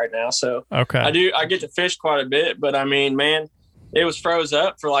lake right now, so okay. I get to fish quite a bit, but I mean, man, it was froze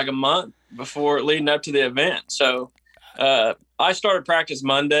up for like a month before leading up to the event. So I started practice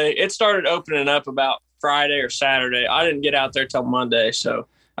Monday. It started opening up about Friday or Saturday. I didn't get out there till Monday, so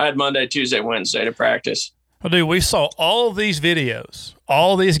I had Monday, Tuesday, Wednesday to practice. Well, dude, we saw all of these videos,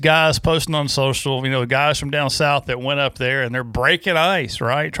 all these guys posting on social, guys from down south that went up there and they're breaking ice,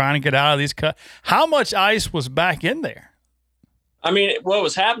 right? Trying to get out of these cuts. How much ice was back in there? I mean, what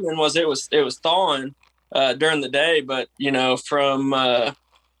was happening was it was thawing during the day, but from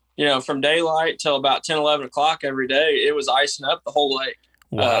daylight till about 10, 11 o'clock every day, it was icing up the whole lake.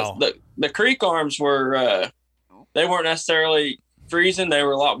 Wow. The creek arms were they weren't necessarily freezing. They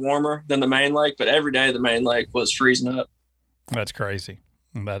were a lot warmer than the main lake, but every day the main lake was freezing up. That's crazy.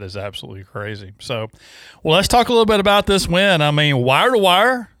 That is absolutely crazy. So, well, let's talk a little bit about this win. I mean, wire to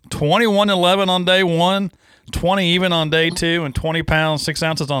wire, 21-11 on day one, 20 even on day two, and 20 pounds, 6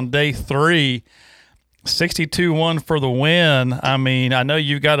 ounces on day three. 62-1 for the win. I mean, I know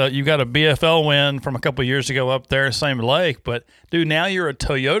you got a BFL win from a couple of years ago up there, same lake, but dude, now you're a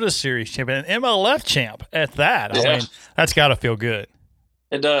Toyota Series champion, an MLF champ at that. Yeah. I mean, that's got to feel good.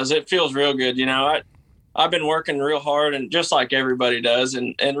 It does. It feels real good. I've been working real hard, and just like everybody does,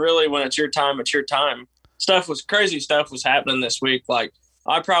 and really when it's your time, it's your time. Crazy stuff was happening this week. Like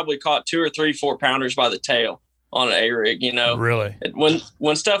I probably caught 2 or 3 4-pounders by the tail on an A-rig, Really?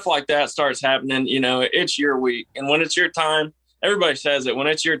 When stuff like that starts happening, it's your week. And when it's your time, everybody says it, when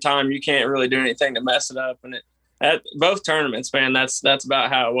it's your time, you can't really do anything to mess it up. And at both tournaments, man, that's about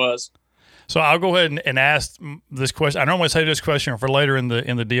how it was. So I'll go ahead and ask this question. I normally say this question for later in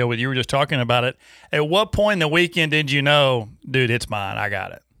the deal, but you were just talking about it. At what point in the weekend did you know, dude, it's mine, I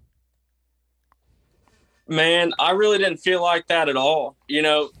got it? Man, I really didn't feel like that at all.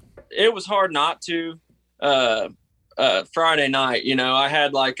 It was hard not to. Friday night, I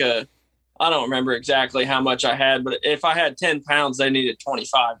had I don't remember exactly how much I had, but if I had 10 pounds, they needed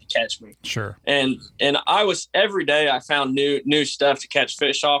 25 to catch me. Sure. And I was, every day I found new stuff to catch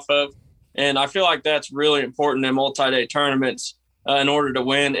fish off of. And I feel like that's really important in multi-day tournaments in order to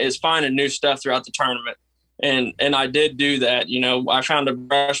win, is finding new stuff throughout the tournament. And I did do that. I found a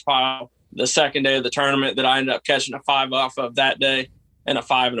brush pile the second day of the tournament that I ended up catching a 5 off of that day, and a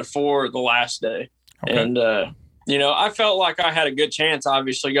 5 and a 4 the last day. Okay. And, I felt like I had a good chance,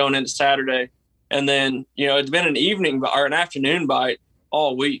 obviously, going into Saturday. And then, it's been an evening or an afternoon bite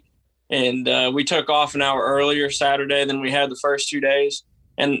all week. And we took off an hour earlier Saturday than we had the first 2 days.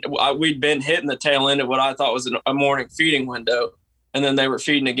 And we'd been hitting the tail end of what I thought was a morning feeding window. And then they were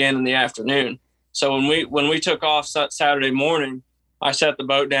feeding again in the afternoon. So when we took off Saturday morning, I set the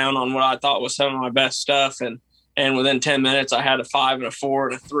boat down on what I thought was some of my best stuff. And within 10 minutes, I had a 5 and a 4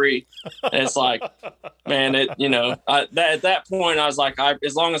 and a 3. And it's like, man, at that point, I was like,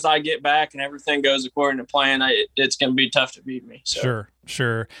 as long as I get back and everything goes according to plan, it's going to be tough to beat me. So.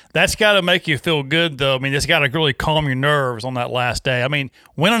 Sure. That's got to make you feel good, though. I mean, it's got to really calm your nerves on that last day. I mean,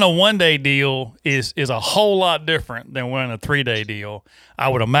 winning a 1-day deal is a whole lot different than winning a 3-day deal, I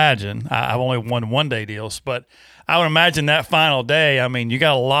would imagine. I've only won 1-day deals, but I would imagine that final day, I mean, you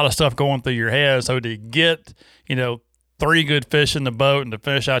got a lot of stuff going through your head. So to get, 3 good fish in the boat and to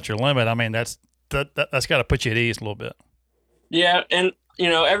finish out your limit, I mean, that's got to put you at ease a little bit. Yeah, and,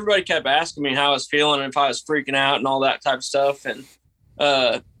 everybody kept asking me how I was feeling and if I was freaking out and all that type of stuff. And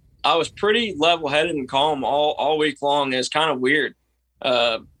I was pretty level-headed and calm all week long. It's kind of weird.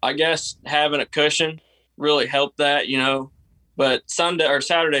 I guess having a cushion really helped that, But Sunday or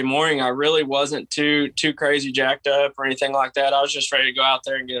Saturday morning, I really wasn't too crazy jacked up or anything like that. I was just ready to go out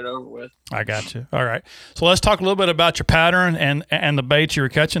there and get it over with. I got you. All right. So let's talk a little bit about your pattern and the baits you were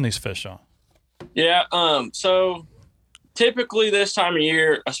catching these fish on. Yeah. So typically this time of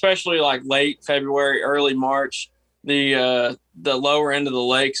year, especially like late February, early March, the lower end of the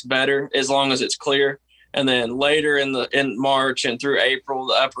lake's better as long as it's clear. And then later in March and through April,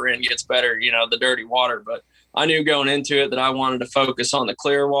 the upper end gets better, the dirty water. But I knew going into it that I wanted to focus on the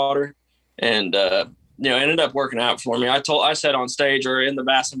clear water. And, ended up working out for me. I said on stage or in the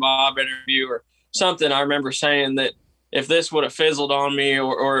Bass and Bob interview or something, I remember saying that if this would have fizzled on me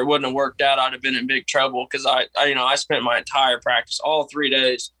or it wouldn't have worked out, I'd have been in big trouble. Cause I spent my entire practice, all 3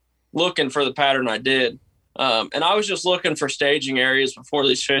 days, looking for the pattern I did. And I was just looking for staging areas before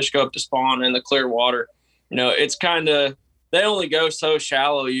these fish go up to spawn in the clear water. It's they only go so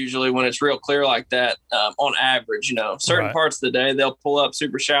shallow usually when it's real clear like that, on average. Certain parts of the day they'll pull up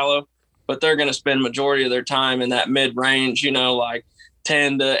super shallow, but they're going to spend majority of their time in that mid range, like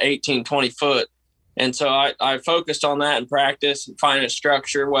 10 to 18, 20 foot. And so I focused on that in practice and finding a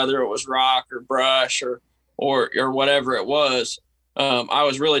structure, whether it was rock or brush or whatever it was. I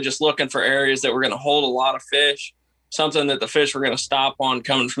was really just looking for areas that were going to hold a lot of fish, something that the fish were going to stop on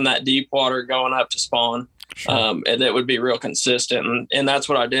coming from that deep water going up to spawn. Sure. And it would be real consistent. And that's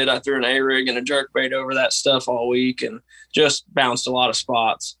what I did. I threw an A-rig and a jerkbait over that stuff all week and just bounced a lot of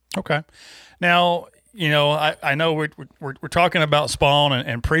spots. Okay. Now, I know we're talking about spawn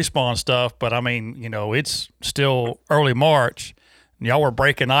and pre-spawn stuff, but I mean, it's still early March. Y'all were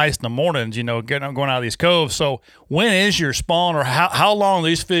breaking ice in the mornings, going out of these coves. So when is your spawn, or how long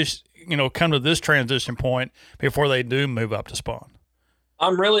these fish, come to this transition point before they do move up to spawn?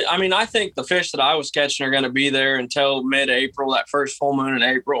 I think the fish that I was catching are going to be there until mid-April, that first full moon in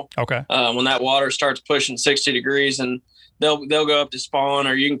April. Okay. When that water starts pushing 60 degrees, and they'll go up to spawn,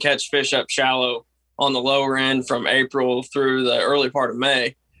 or you can catch fish up shallow on the lower end from April through the early part of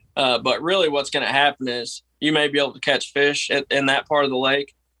May. But really what's going to happen is you may be able to catch fish in that part of the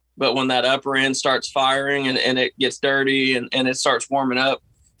lake, but when that upper end starts firing and it gets dirty and it starts warming up,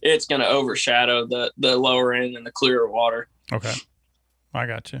 it's going to overshadow the lower end and the clearer water. Okay. I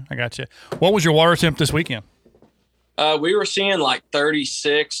got you. What was your water temp this weekend? We were seeing like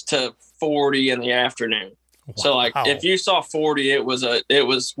 36 to 40 in the afternoon. Wow. So if you saw 40, it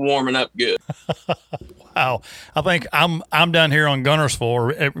was warming up good. Wow. I think I'm down here on Gunnersville,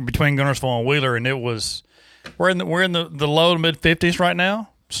 or between Gunnersville and Wheeler, and we're in the low to mid 50s right now.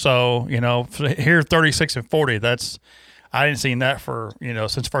 So, here 36 and 40, I didn't see that for,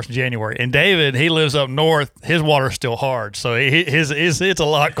 since 1st of January. And David, he lives up north. His water's still hard. So it's a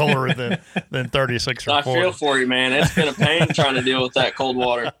lot colder than 36 or 40. I feel for you, man. It's been a pain trying to deal with that cold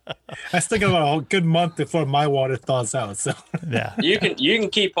water. I still got about a good month before my water thaws out. So yeah, you can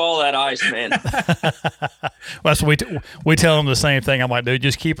keep all that ice, man. Well, so we tell him the same thing. I'm like, dude,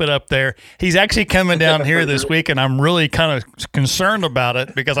 just keep it up there. He's actually coming down here this week, and I'm really kind of concerned about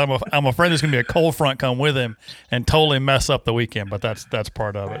it because I'm afraid there's going to be a cold front come with him and totally mess up the weekend. But that's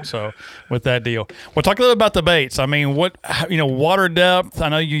part of it. So with that deal, we'll talk a little about the baits. I mean, water depth. I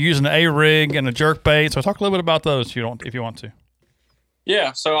know you're using an A-rig and a jerk bait. So talk a little bit about those if you want to.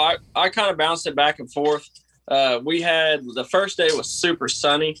 Yeah, so I kind of bounced it back and forth. We had the first day was super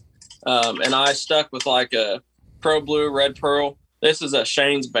sunny, and I stuck with like a Pro Blue Red Pearl. This is a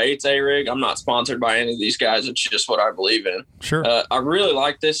Shane's Baits A-rig. I'm not sponsored by any of these guys. It's just what I believe in. Sure. I really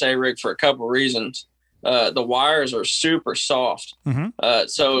like this A-rig for a couple of reasons. The wires are super soft. Mm-hmm.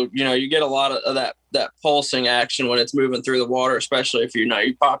 So, you get a lot of that pulsing action when it's moving through the water, especially if you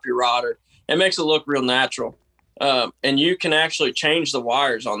pop your rod. It makes it look real natural. And you can actually change the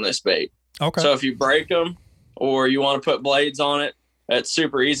wires on this bait. Okay. So if you break them or you want to put blades on it, it's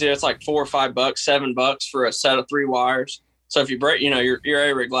super easy. It's like $4 or $5, $7 for a set of 3 wires. So if you break, your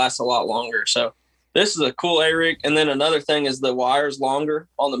A-rig lasts a lot longer. So this is a cool A-rig. And then another thing is the wire's longer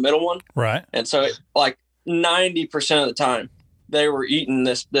on the middle one. Right. And so like 90% of the time they were eating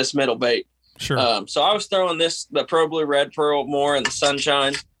this middle bait. Sure. So I was throwing the Pro Blue Red Pearl more in the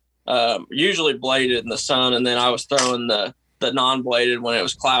sunshine. Usually bladed in the sun, and then I was throwing the non-bladed when it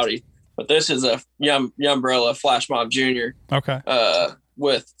was cloudy. But this is a Umbrella Flash Mob Junior. Okay.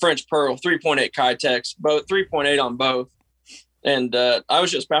 With French Pearl 3.8 Kitex, both 3.8 on both. And I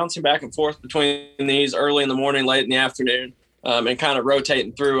was just bouncing back and forth between these early in the morning, late in the afternoon, and kind of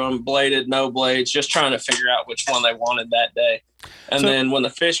rotating through them, bladed, no blades, just trying to figure out which one they wanted that day. And then when the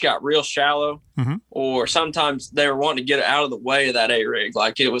fish got real shallow, mm-hmm. or sometimes they were wanting to get it out of the way of that A-rig,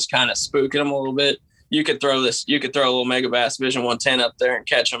 like it was kind of spooking them a little bit, you could throw a little Megabass Vision 110 up there and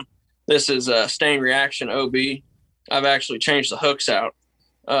catch them. This is a Stain Reaction OB. I've actually changed the hooks out.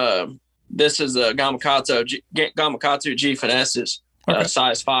 This is a Gamakatsu G Finesses,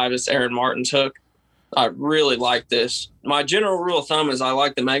 size 5. It's Aaron Martin's hook. I really like this. My general rule of thumb is I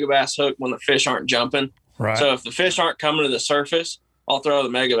like the Megabass hook when the fish aren't jumping. Right. So if the fish aren't coming to the surface, I'll throw the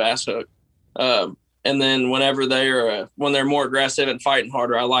Megabass hook. And then when they're more aggressive and fighting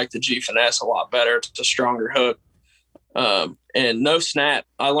harder, I like the G Finesse a lot better. It's a stronger hook. And no snap.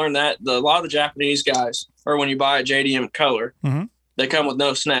 I learned that a lot of the Japanese guys, or when you buy a JDM color, mm-hmm. they come with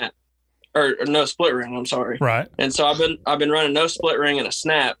no snap. or no split ring. I'm sorry. Right. And so I've been running no split ring and a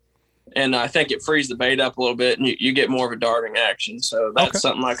snap, and I think it frees the bait up a little bit, and you get more of a darting action. So that's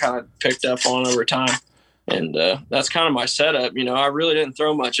something I kind of picked up on over time. And that's kind of my setup. I really didn't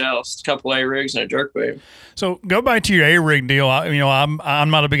throw much else. A couple A-rigs and a jerkbait. So go back to your A-rig deal. I'm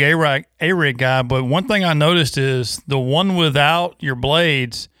not a big A-rig guy, but one thing I noticed is the one without your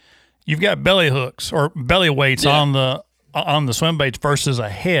blades, you've got belly hooks or belly weights on the swim baits versus a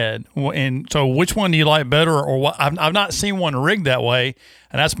head. And so which one do you like better, or what? I've not seen one rigged that way,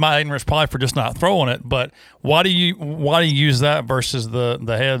 and that's my ignorance probably for just not throwing it. But why do you use that versus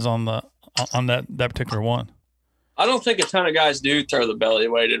the heads on that particular one? I don't think a ton of guys do throw the belly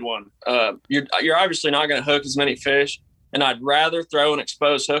weighted one. You're obviously not going to hook as many fish, and I'd rather throw an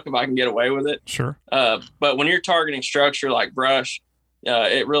exposed hook if I can get away with it. Sure. But when you're targeting structure like brush,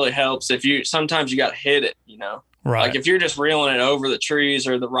 it really helps sometimes you got to hit it, Right. Like if you're just reeling it over the trees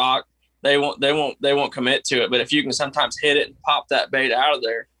or the rock, they won't commit to it. But if you can sometimes hit it and pop that bait out of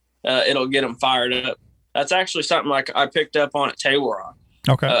there, it'll get them fired up. That's actually something like I picked up on at Table Rock.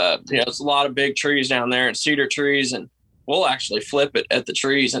 Okay. It's a lot of big trees down there and cedar trees, and we'll actually flip it at the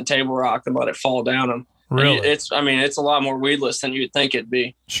trees and Table Rock and let it fall down them. Really? It's a lot more weedless than you'd think it'd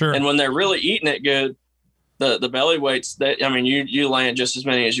be. Sure. And when they're really eating it good, the belly weights, you land just as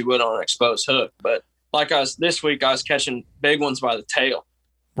many as you would on an exposed hook. But like this week, I was catching big ones by the tail.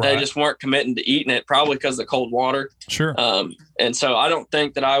 Right. They just weren't committing to eating it, probably because of the cold water. Sure. And so I don't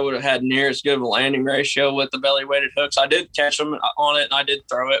think that I would have had near as good of a landing ratio with the belly weighted hooks. I did catch them on it and I did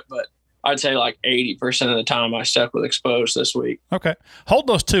throw it, but I'd say like 80% of the time I stuck with exposed this week. Okay. Hold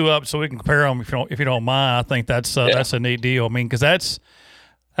those two up so we can compare them if you don't mind. I think that's a neat deal. I mean, because that's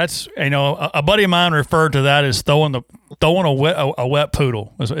a buddy of mine referred to that as throwing a wet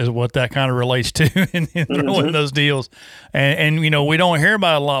poodle is what that kind of relates to in throwing those deals, and we don't hear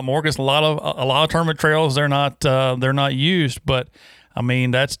about it a lot more because a lot of tournament trails they're not used, but I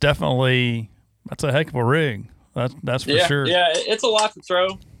mean that's a heck of a rig. That's for sure. Yeah, it's a lot to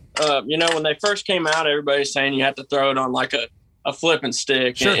throw. When they first came out, everybody's saying you have to throw it on like a flipping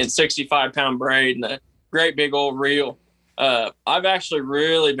stick. Sure. and 65-pound braid and a great big old reel. I've actually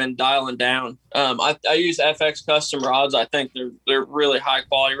really been dialing down. I use FX Custom rods. I think they're really high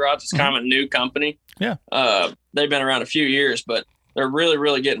quality rods. It's kind of a new company. Yeah. They've been around a few years, but they're really,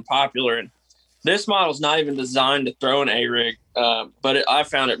 really getting popular. And this model's not even designed to throw an A-rig, but I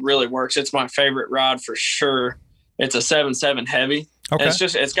found it really works. It's my favorite rod for sure. It's a 7.7 heavy. Okay. And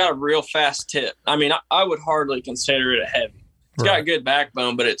it's got a real fast tip. I mean, I would hardly consider it a heavy. It's got a good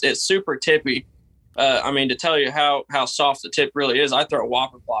backbone, but it's super tippy. To tell you how soft the tip really is, I throw a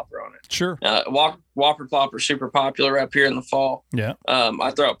whopper plopper on it. Sure. Whopper plopper super popular up here in the fall. Yeah.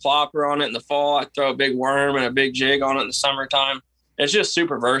 I throw a plopper on it in the fall. I throw a big worm and a big jig on it in the summertime. It's just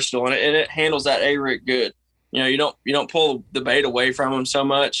super versatile, and it handles that A-rig good. You don't pull the bait away from them so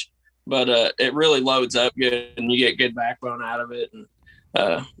much, but it really loads up good, and you get good backbone out of it. And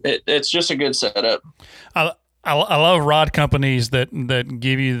it's just a good setup. I love rod companies that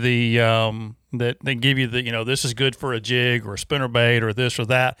give you the they give you the this is good for a jig or a spinnerbait or this or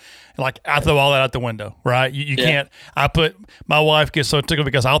that. Like I throw all that out the window, right? You can't. My wife gets so tickled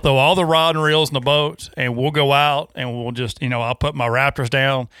because I'll throw all the rod and reels in the boat, and we'll go out and we'll just I'll put my Raptors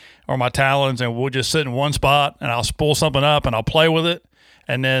down or my Talons, and we'll just sit in one spot, and I'll spool something up and I'll play with it.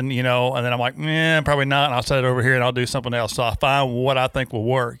 And then, and then I'm like, probably not. And I'll set it over here and I'll do something else. So I find what I think will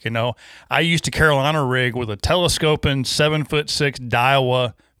work. I used a Carolina rig with a telescoping 7'6"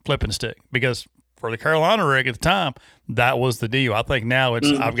 Daiwa flipping stick because for the Carolina rig at the time, that was the deal. I think now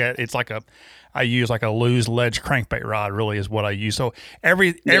I use like a loose ledge crankbait rod really is what I use. So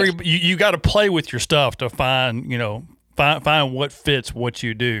you got to play with your stuff to find what fits what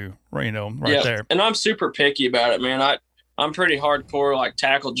you do, right there. And I'm super picky about it, man. I'm pretty hardcore, like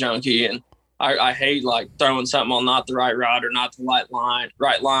tackle junkie, and I hate like throwing something on not the right rod or not the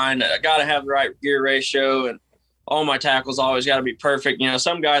right line. I got to have the right gear ratio, and all my tackles always got to be perfect.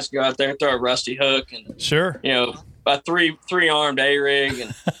 Some guys go out there and throw a rusty hook and sure, a three-armed A-rig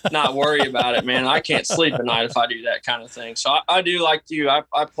and not worry about it, man. I can't sleep at night if I do that kind of thing. So I do like you.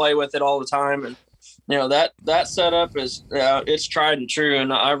 I play with it all the time, and that setup is it's tried and true,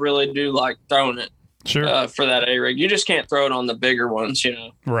 and I really do like throwing it. Sure. For that A-rig. You just can't throw it on the bigger ones,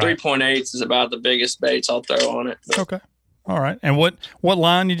 Right. 3.8s is about the biggest baits I'll throw on it. But. Okay. All right. And what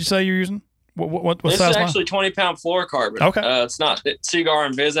line did you say you're using? What this size is actually 20-pound fluorocarbon. Okay. It's not Seagar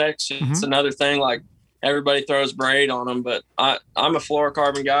and Vizex. It's another thing, like everybody throws braid on them, but I'm a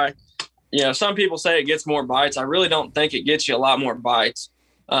fluorocarbon guy. Some people say it gets more bites. I really don't think it gets you a lot more bites.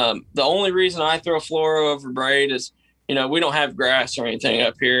 The only reason I throw fluoro over braid is, we don't have grass or anything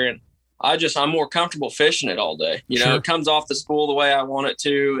up here, and I'm more comfortable fishing it all day. You know, Sure. It comes off the spool the way I want it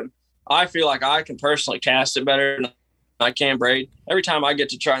to. And I feel like I can personally cast it better than I can braid. Every time I get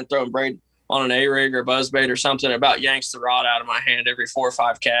to try and throw and braid on an A-rig or buzzbait or something, it about yanks the rod out of my hand every 4 or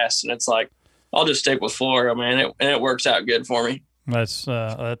 5 casts. And it's like, I'll just stick with fluoro, man. And it works out good for me. That's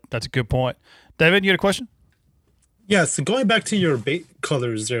a good point. David, you had a question? Yeah, so going back to your bait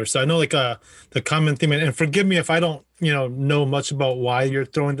colors there. So I know like the common theme, and forgive me if I don't, know much about why you're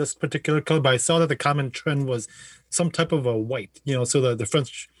throwing this particular color, but I saw that the common trend was some type of a white, so the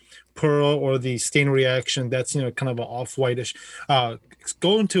French pearl or the stain reaction, that's, kind of an off-whitish.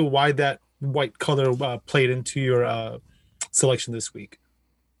 Go into why that white color played into your selection this week.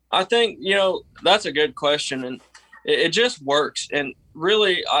 I think, that's a good question. And it just works. And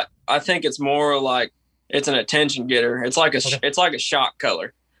really, I think it's more like it's an attention getter. It's like it's like a shock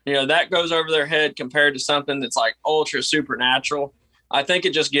color. That goes over their head compared to something that's like ultra supernatural. I think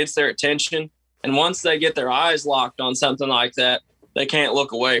it just gets their attention. And once they get their eyes locked on something like that, they can't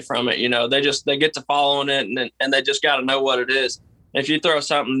look away from it. They get to following it and they just got to know what it is. If you throw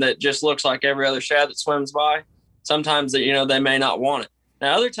something that just looks like every other shad that swims by, sometimes they may not want it.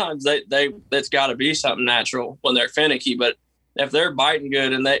 Now, other times that's got to be something natural when they're finicky. But if they're biting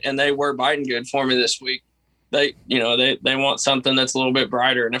good and they were biting good for me this week, they want something that's a little bit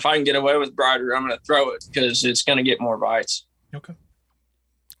brighter. And if I can get away with brighter, I'm going to throw it because it's going to get more bites. Okay.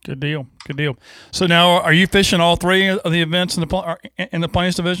 Good deal. So now, are you fishing all 3 of the events in the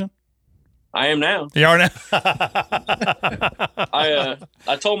Plains division? I am now. You are now.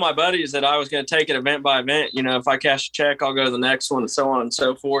 I told my buddies that I was going to take it event by event. If I cash a check, I'll go to the next one and so on and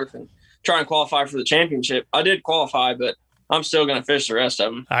so forth and try and qualify for the championship. I did qualify, but I'm still going to fish the rest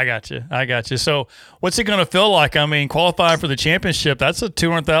of them. I got you. So what's it going to feel like? I mean, qualifying for the championship, that's a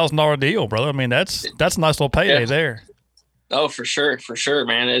 $200,000 deal, brother. I mean, that's a nice little payday there. Oh, for sure,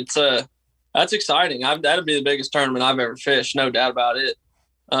 man. It's that's exciting. That'll be the biggest tournament I've ever fished, no doubt about it.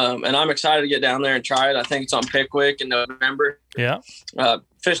 And I'm excited to get down there and try it. I think it's on Pickwick in November. Yeah.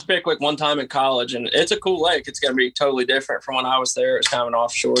 Fished Pickwick one time in college, and it's a cool lake. It's going to be totally different from when I was there. It's kind of an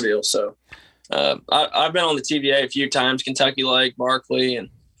offshore deal. So I've been on the TVA a few times, Kentucky Lake, Barkley,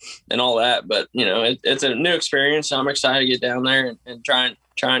 and all that. But, it's a new experience. So I'm excited to get down there and try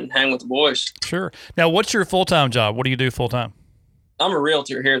and hang with the boys. Sure. Now, what's your full-time job? What do you do full-time? I'm a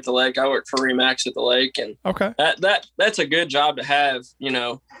realtor here at the lake. I work for Remax at the lake, and okay, that's a good job to have.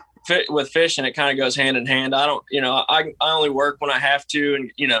 With fishing, it kind of goes hand in hand. I don't, I only work when I have to,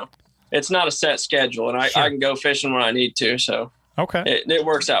 and it's not a set schedule, and I can go fishing when I need to. So okay, it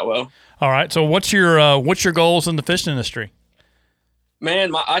works out well. All right. So what's your goals in the fishing industry?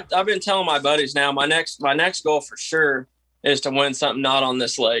 Man, I've been telling my buddies now. My next goal for sure is to win something not on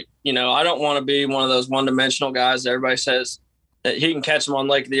this lake. I don't want to be one of those one-dimensional guys that everybody says that he can catch them on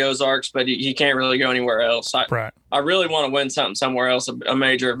Lake of the Ozarks, but he can't really go anywhere else. I really want to win something somewhere else, a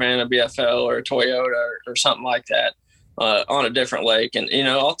major event, a BFL or a Toyota or something like that on a different lake. And,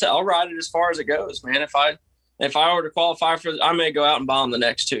 I'll ride it as far as it goes, man. If I were to qualify I may go out and bomb the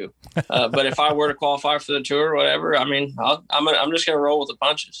next 2. But if I were to qualify for the tour or whatever, I mean, I'm just going to roll with the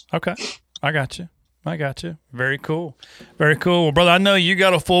punches. Okay. I got you. Very cool. Well, brother, I know you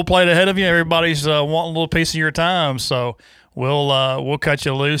got a full plate ahead of you. Everybody's wanting a little piece of your time. So we'll cut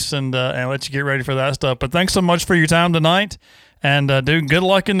you loose and let you get ready for that stuff. But thanks so much for your time tonight, and dude, good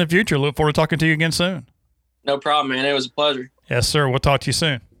luck in the future. Look forward to talking to you again soon. No problem, man. It was a pleasure. Yes, sir. We'll talk to you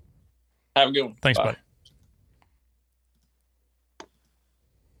soon. Have a good one. Thanks, buddy.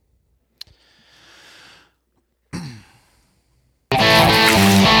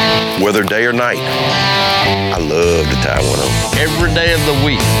 Whether day or night, I love to tie one on. Every day of the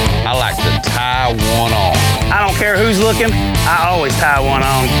week, I like to tie one on. I don't care who's looking, I always tie one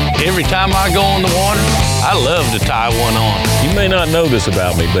on. Every time I go in the water, I love to tie one on. You may not know this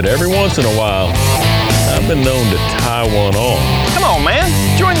about me, but every once in a while, I've been known to tie one on. Come on, man.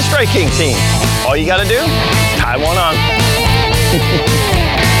 Join the Strike King team. All you got to do, tie one on.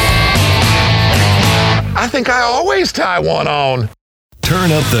 I think I always tie one on.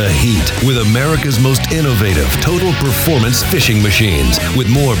 Turn up the heat with America's most innovative total performance fishing machines.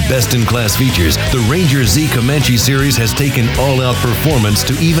 With more best-in-class features, the Ranger Z Comanche series has taken all-out performance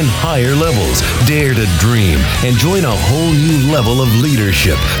to even higher levels. Dare to dream and join a whole new level of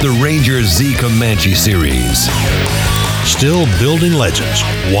leadership. The Ranger Z Comanche series. Still building legends,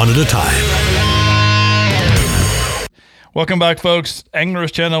 one at a time. Welcome back, folks.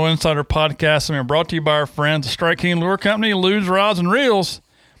 Anglers Channel Insider Podcast. And we're brought to you by our friends, the Strike King Lure Company, Lew's Rods and Reels.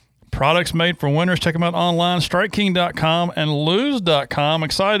 Products made for winners. Check them out online, StrikeKing.com and Lew's.com.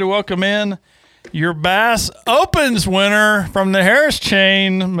 Excited to welcome in your Bass Opens winner from the Harris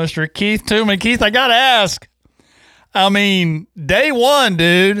chain, Mr. Keith Tooman. Keith, I got to ask. I mean, day one,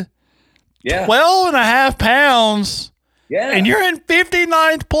 dude. Yeah. 12.5 pounds. Yeah. And you're in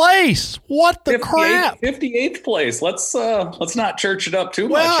 59th place. What the crap? 58th place. Let's not church it up too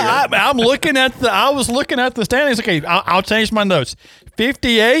much. Well, I was looking at the standings. Okay, I'll change my notes.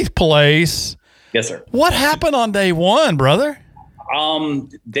 58th place. Yes, sir. What happened on day one, brother?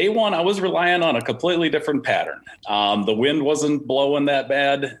 Day one, I was relying on a completely different pattern. The wind wasn't blowing that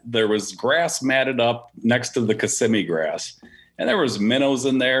bad. There was grass matted up next to the Kissimmee grass. And there was minnows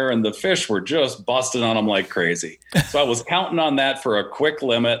in there, and the fish were just busting on them like crazy. So I was counting on that for a quick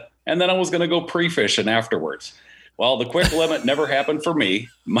limit, and then I was going to go pre-fishing afterwards. Well, the quick limit never happened for me.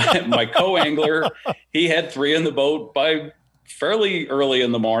 My co-angler, he had 3 in the boat by fairly early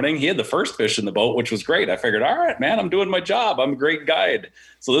in the morning. He had the first fish in the boat, which was great. I figured, all right, man, I'm doing my job. I'm a great guide.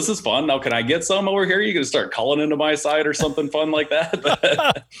 So this is fun. Now, can I get some over here? You going to start culling into my side or something fun like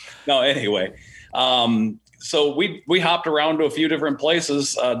that? No, anyway. So we hopped around to a few different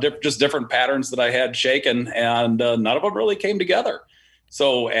places, just different patterns that I had shaken, and none of them really came together.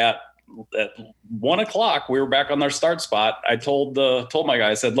 So at 1 o'clock, we were back on our start spot. I told my guy,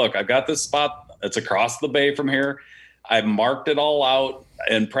 I said, look, I've got this spot. It's across the bay from here. I marked it all out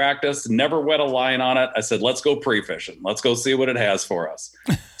in practice, never wet a line on it. I said, let's go pre-fishing. Let's go see what it has for us.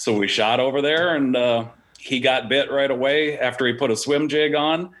 So we shot over there, and he got bit right away after he put a swim jig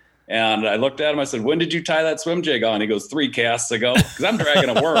on. And I looked at him. I said, when did you tie that swim jig on? He goes, 3 casts ago, because I'm dragging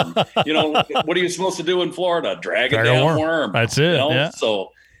a worm. You know, what are you supposed to do in Florida? Drag a damn worm. That's it. You know? Yeah.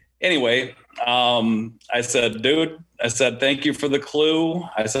 So anyway, I said, dude, thank you for the clue.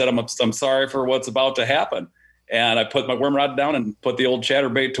 I said, I'm sorry for what's about to happen. And I put my worm rod down and put the old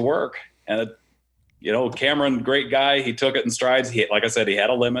chatterbait to work. And, Cameron, great guy. He took it in strides. Like I said, he had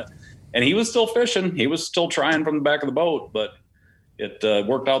a limit. And he was still fishing. He was still trying from the back of the boat. But it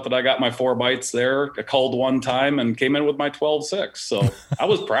worked out that I got my 4 bites there. I culled one time and came in with my 12.6. So I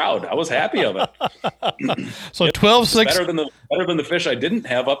was proud. I was happy of it. So 12.6 better than the fish I didn't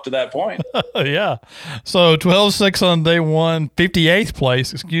have up to that point. Yeah. So 12.6 on day one, 58th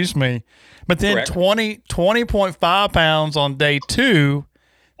place, excuse me. But then 20.5 pounds on day two,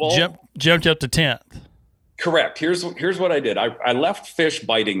 jumped up to 10th. Correct. Here's what I did. I left fish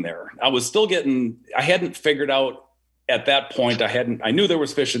biting there. I was still I hadn't figured out at that point. I knew there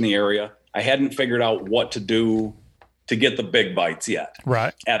was fish in the area. I hadn't figured out what to do to get the big bites yet.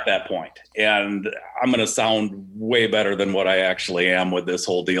 Right. At that point. And I'm going to sound way better than what I actually am with this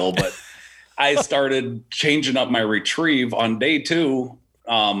whole deal. But I started changing up my retrieve on day two.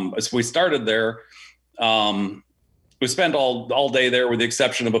 As we started there, we spent all day there with the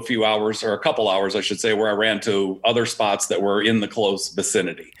exception of a few hours, or a couple hours, I should say, where I ran to other spots that were in the close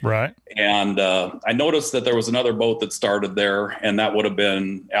vicinity. Right. And I noticed that there was another boat that started there, and that would have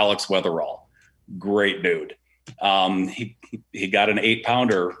been Alex Weatherall. Great dude. He got an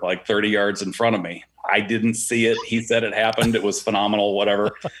 8-pounder like 30 yards in front of me. I didn't see it. He said it happened. It was phenomenal,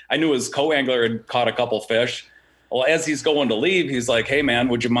 whatever. I knew his co-angler had caught a couple fish. Well, as he's going to leave, he's like, hey, man,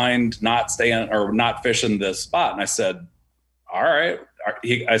 would you mind not staying or not fishing this spot? And I said, all right.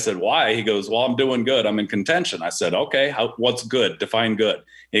 I said, why? He goes, well, I'm doing good. I'm in contention. I said, okay, what's good? Define good.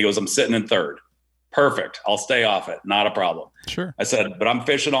 He goes, I'm sitting in third. Perfect. I'll stay off it. Not a problem. Sure. I said, but I'm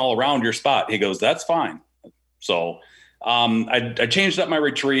fishing all around your spot. He goes, that's fine. So I changed up my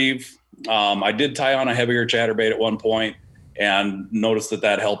retrieve. I did tie on a heavier chatterbait at one point and noticed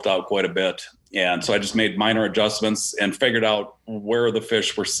that helped out quite a bit. And so I just made minor adjustments and figured out where the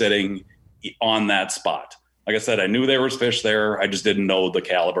fish were sitting on that spot. Like I said, I knew there was fish there. I just didn't know the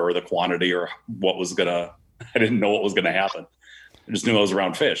caliber or the quantity or I didn't know what was going to happen. I just knew I was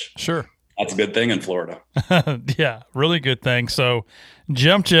around fish. Sure. That's a good thing in Florida. Yeah, really good thing. So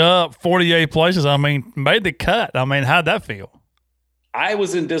jumped you up 48 places. I mean, made the cut. I mean, how'd that feel? I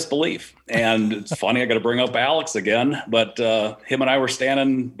was in disbelief. And it's funny, I got to bring up Alex again, but him and I were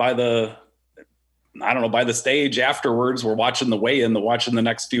standing by the stage afterwards. We're watching the weigh-in, watching the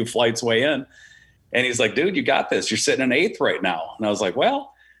next few flights weigh in. And he's like, dude, you got this. You're sitting in 8th right now. And I was like,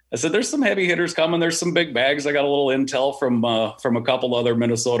 well, I said, there's some heavy hitters coming. There's some big bags. I got a little intel from a couple other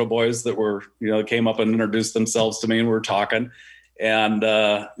Minnesota boys that came up and introduced themselves to me, and we were talking. And,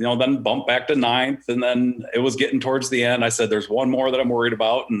 then bumped back to 9th. And then it was getting towards the end. I said, there's one more that I'm worried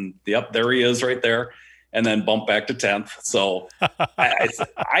about. And yep, there he is right there. And then bumped back to 10th. So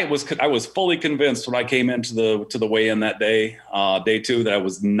I was fully convinced when I came into the weigh-in that day, day two, that I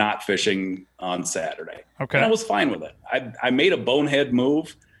was not fishing on Saturday. Okay. And I was fine with it. I made a bonehead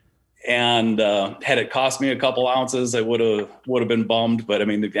move And had it cost me a couple ounces, I would have been bummed. But I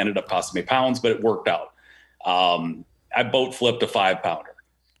mean, it ended up costing me pounds, but it worked out. I boat flipped a 5-pounder.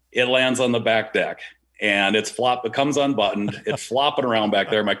 It lands on the back deck, and it comes unbuttoned. It's flopping around back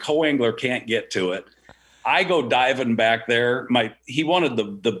there. My co-angler can't get to it. I go diving back there. He wanted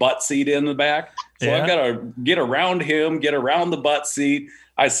the butt seat in the back. So I've got to get around him, get around the butt seat.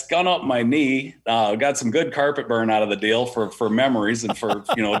 I scun up my knee, got some good carpet burn out of the deal for memories and for,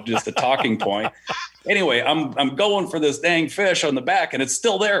 just a talking point. Anyway, I'm going for this dang fish on the back, and it's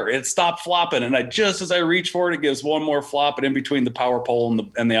still there. It stopped flopping. And just as I reach for it, it gives one more flop and in between the power pole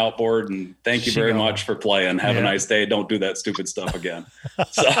and the outboard. And thank you very much for playing. Have a nice day. Don't do that stupid stuff again.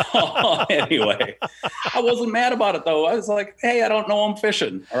 So anyway, I wasn't mad about it though. I was like, hey, I don't know I'm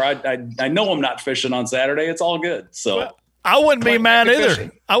fishing, or I know I'm not fishing on Saturday. It's all good. So I wouldn't be mad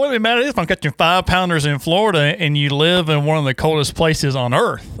either. I wouldn't be mad either if I'm catching 5-pounders in Florida and you live in one of the coldest places on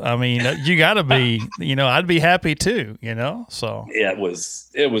earth. I mean, you got to be, I'd be happy too, So yeah, it was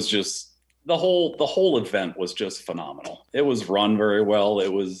just the whole event was just phenomenal. It was run very well.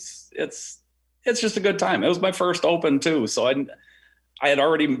 It's just a good time. It was my first Open too, so I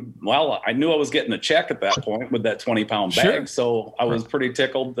knew I was getting a check at that point with that 20-pound bag. Sure. So I was pretty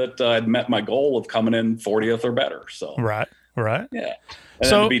tickled that I'd met my goal of coming in 40th or better. So right. Yeah.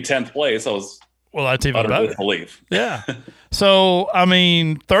 And then to be 10th place, I was that's even better. Disbelief. Yeah. So,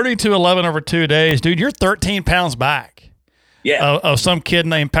 32-11 over 2 days, dude, you're 13 pounds back. Yeah. Of some kid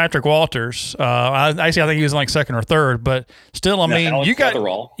named Patrick Walters. I think he was like second or third, but still, you got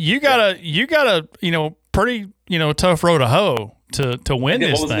a pretty, tough road to hoe to win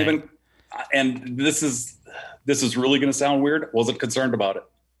this thing. And this is really going to sound weird. Wasn't concerned about it.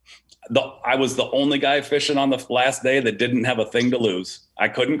 I was the only guy fishing on the last day that didn't have a thing to lose. I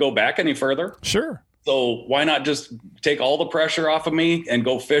couldn't go back any further. Sure. So why not just take all the pressure off of me and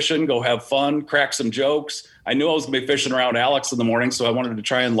go fishing, go have fun, crack some jokes. I knew I was going to be fishing around Alex in the morning, so I wanted to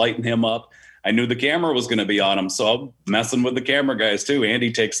try and lighten him up. I knew the camera was going to be on him, so I'm messing with the camera guys too.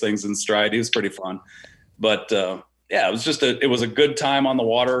 Andy takes things in stride. He was pretty fun. But it was a good time on the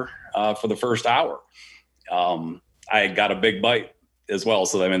water for the first hour. I got a big bite as well.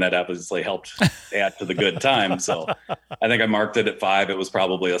 So, that obviously helped add to the good time. So I think I marked it at 5. It was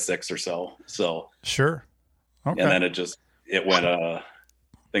probably a 6 or so. So sure. Okay. And then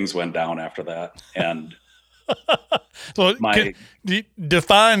things went down after that. And so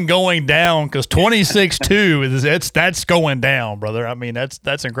define going down, because 26.2 that's going down, brother.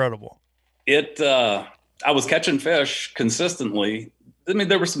 That's incredible. I was catching fish consistently.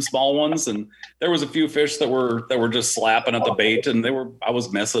 There were some small ones, and there was a few fish that were just slapping at the bait, and I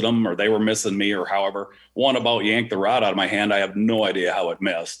was missing them, or they were missing me, or however. One about yanked the rod out of my hand. I have no idea how it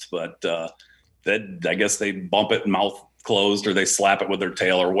missed, but I guess they bump it mouth closed, or they slap it with their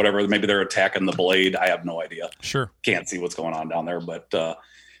tail, or whatever. Maybe they're attacking the blade. I have no idea. Sure, can't see what's going on down there. But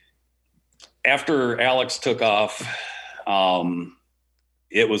after Alex took off,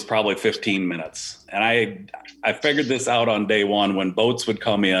 it was probably 15 minutes. And I figured this out on day one when boats would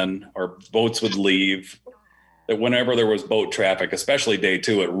come in or boats would leave, that whenever there was boat traffic, especially day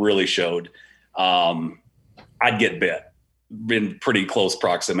 2, it really showed. I'd get bit in pretty close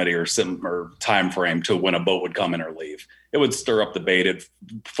proximity or time frame to when a boat would come in or leave. It would stir up the bait. It'd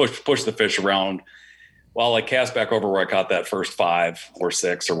push the fish around while I cast back over where I caught that first 5 or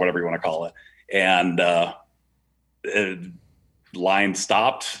 6 or whatever you want to call it. And line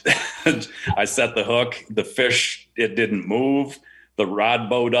stopped. I set the hook. The fish, it didn't move. The rod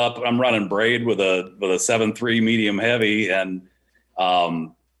bowed up. I'm running braid with a 7.3 medium heavy and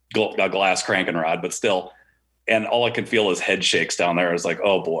a glass cranking rod, but still. And all I could feel is head shakes down there. I was like,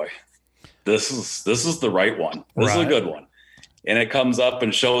 oh boy, this is the right one. This is a good one. And it comes up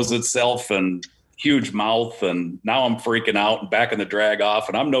and shows itself and huge mouth. And now I'm freaking out and backing the drag off,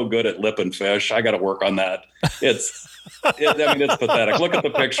 and I'm no good at lipping fish. I got to work on that. It's pathetic. Look at the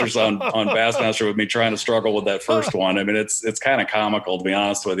pictures on Bassmaster with me trying to struggle with that first one. It's kind of comical, to be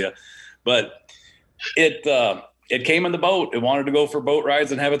honest with you, but it came in the boat. It wanted to go for boat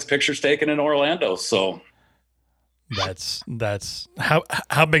rides and have its pictures taken in Orlando. So that's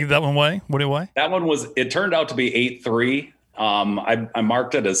how big did that one weigh? What did it weigh? That one it turned out to be 8.3. I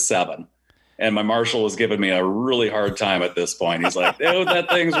marked it as 7. And my marshal was giving me a really hard time at this point. He's like, dude, that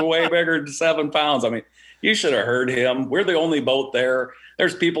thing's way bigger than 7 pounds. You should have heard him. We're the only boat there.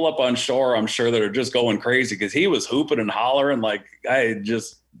 There's people up on shore, I'm sure, that are just going crazy because he was hooping and hollering like I had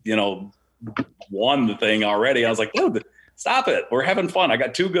just, won the thing already. I was like, dude, Stop it. We're having fun. I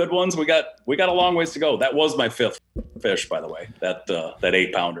got 2 good ones. We got a long ways to go. That was my 5th fish, by the way, that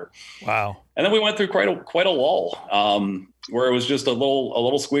 8-pounder. Wow. And then we went through quite a lull, where it was just a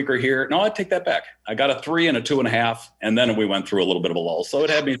little squeaker here. No, I take that back. I got a 3 and a 2.5, and then we went through a little bit of a lull. So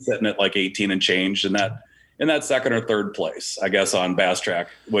it had me sitting at like 18 and change in that second or third place, I guess, on Bass Track,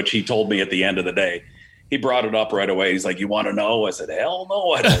 which he told me at the end of the day. He brought it up right away. He's like, "You want to know?" I said, "Hell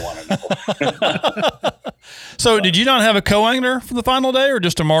no, I don't want to know." So did you not have a co-angler for the final day or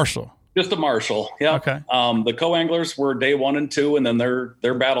just a marshal? Just a marshal. Yeah. Okay. The co-anglers were day 1 and 2, and then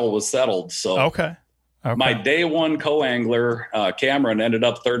their battle was settled. So okay. My day 1 co-angler, Cameron, ended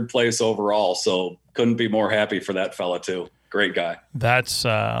up 3rd place overall. So couldn't be more happy for that fella too. Great guy. That's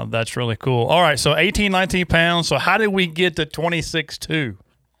really cool. All right. So 18, 19 pounds. So how did we get to 26.2?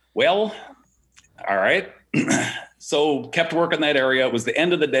 Well, all right. So kept working that area. It was the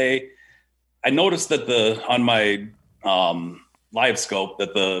end of the day. I noticed that on my live scope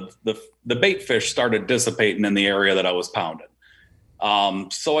that the bait fish started dissipating in the area that I was pounding.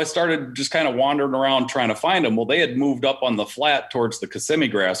 So I started just kind of wandering around trying to find them. Well, they had moved up on the flat towards the Kissimmee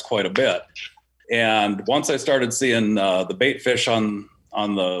grass quite a bit. And once I started seeing the bait fish on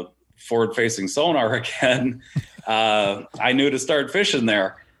the forward-facing sonar again, I knew to start fishing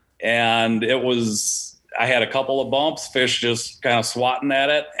there. And I had a couple of bumps, fish just kind of swatting at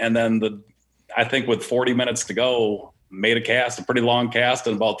it. And then I think with 40 minutes to go, made a pretty long cast,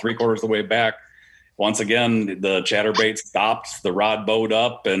 and about 3/4 of the way back, once again, the chatterbait stopped, the rod bowed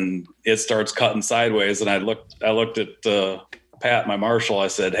up, and it starts cutting sideways. And I looked at Pat, my marshal. I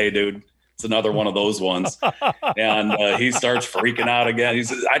said, "Hey, dude, it's another one of those ones." And he starts freaking out again. He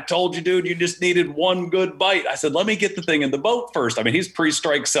says, "I told you, dude, you just needed one good bite." I said, "Let me get the thing in the boat first." I mean, he's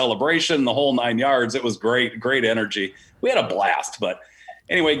pre-strike celebration, the whole 9 yards. It was great energy. We had a blast, but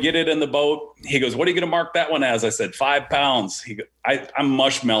anyway, get it in the boat. He goes, "What are you going to mark that one as?" I said, 5 pounds. I'm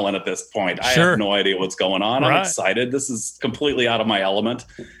mushmelling at this point. Sure. I have no idea what's going on. Right. I'm excited. This is completely out of my element.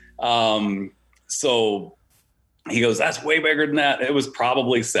 So he goes, "That's way bigger than that." It was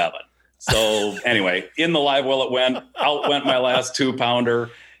probably 7. So anyway, in the live well it went. Out went my last 2-pounder,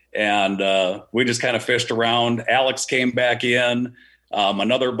 and we just kind of fished around. Alex came back in.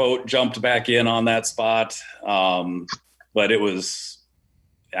 Another boat jumped back in on that spot. But it was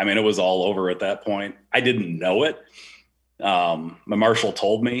all over at that point. I didn't know it. My marshal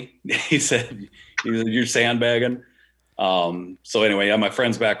told me. He said, "You're sandbagging." So anyway, my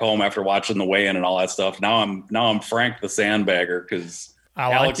friend's back home after watching the weigh-in and all that stuff. Now I'm Frank the Sandbagger, because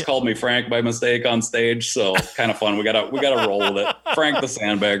Alex called me Frank by mistake on stage. So kind of fun. We gotta roll with it. Frank the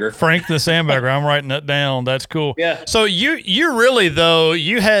Sandbagger. Frank the Sandbagger. I'm writing that down. That's cool. Yeah. So you really, though,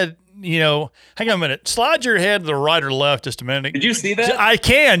 you had, hang on a minute. Slide your head to the right or left just a minute. Did you see that? I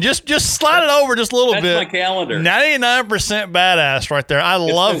can. Just slide it over just a little bit. That's my calendar. 99% badass right there. I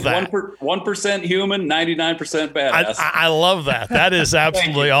love that. 1% human, 99% badass. I love that. That is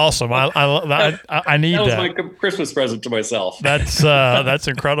absolutely awesome. I need that. That was my Christmas present to myself. That's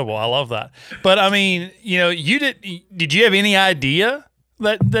incredible. I love that. But I mean, did you have any idea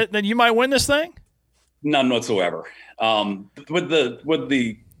that you might win this thing? None whatsoever. With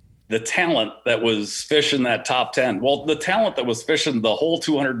the talent that was fishing that top 10. Well, the talent that was fishing the whole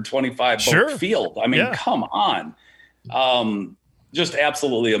 225 boat field. I mean, come on. Just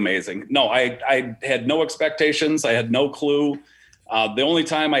absolutely amazing. No, I had no expectations. I had no clue. The only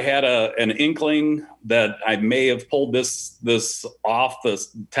time I had an inkling that I may have pulled this off,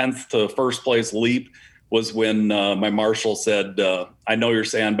 this 10th to first place leap, was when my marshal said, "I know you're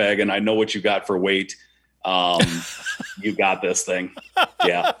sandbagging. I know what you got for weight. You got this thing."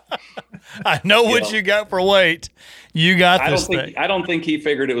 Yeah. I know what you got for weight. You got this thing. I don't think he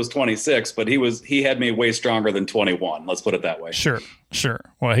figured it was 26, but he had me way stronger than 21. Let's put it that way. Sure.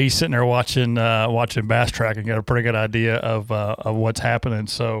 Well, he's sitting there watching Bass Track and got a pretty good idea of what's happening.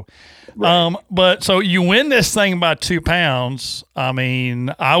 So, right. But so you win this thing by 2 pounds. I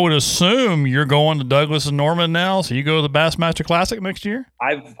mean, I would assume you're going to Douglas and Norman now. So you go to the Bassmaster Classic next year?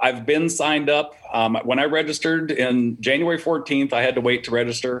 I've been signed up. When I registered in January 14th, I had to wait to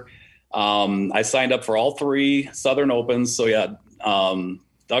register. I signed up for all 3 Southern Opens. So yeah,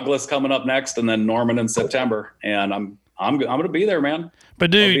 Douglas coming up next, and then Norman in September. And I'm going to be there, man.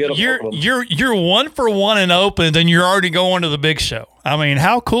 But dude, you're 1 for 1 in Opens, and you're already going to the big show. I mean,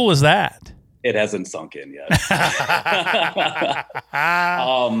 how cool is that? It hasn't sunk in yet. I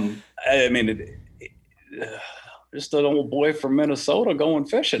mean, just an old boy from Minnesota going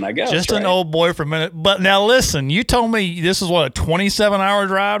fishing, I guess. Just an old boy from Minnesota. But now listen, you told me this is what, a 27-hour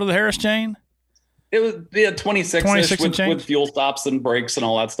drive to the Harris Chain? It was 26 with fuel stops and brakes and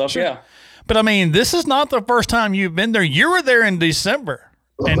all that stuff. Sure. Yeah. But I mean, this is not the first time you've been there. You were there in December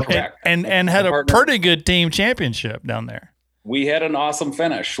and had a pretty good team championship down there. We had an awesome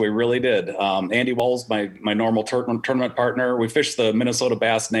finish. We really did. Andy Walls, my normal tournament partner, we fished the Minnesota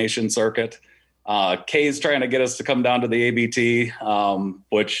Bass Nation circuit. Kay's trying to get us to come down to the ABT,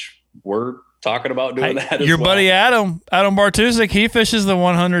 which we're talking about doing that as your well. buddy Adam Bartuzik, he fishes the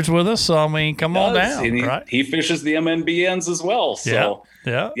 100s with us. So, I mean, come on down. Right? He fishes the MNBNs as well. So,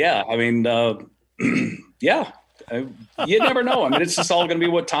 yeah. I mean, yeah. You never know. I mean, it's just all going to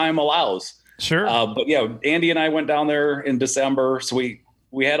be what time allows. Sure. But yeah, Andy and I went down there in December. So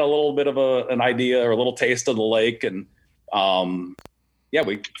we had a little bit of an idea or a little taste of the lake. And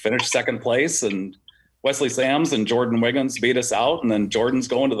we finished second place, and Wesley Sams and Jordan Wiggins beat us out. And then Jordan's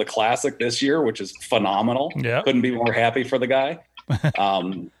going to the Classic this year, which is phenomenal. Yeah. Couldn't be more happy for the guy.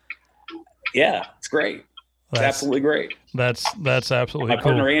 It's great. It's absolutely great. That's absolutely My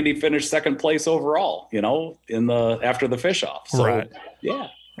cool. partner Andy finished second place overall, after the fish off. So, right. Yeah.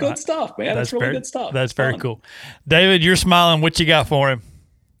 Good stuff, man. That's really good stuff. That's very cool. David, you're smiling. What you got for him?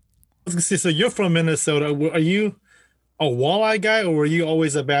 I was gonna say, so you're from Minnesota. Are you a walleye guy, or were you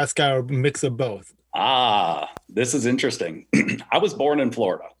always a bass guy, or a mix of both? This is interesting. I was born in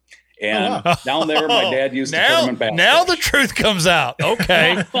Florida. And down there, my dad used to tournament bass. Now the truth comes out.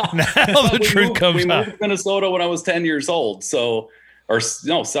 Okay. Now the truth comes out. We moved to Minnesota when I was 10 years old. 7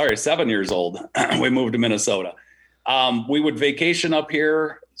 years old. We moved to Minnesota. We would vacation up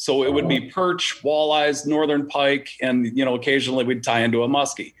here. So it would be perch, walleyes, northern pike, and, occasionally we'd tie into a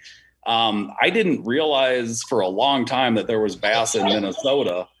muskie. I didn't realize for a long time that there was bass in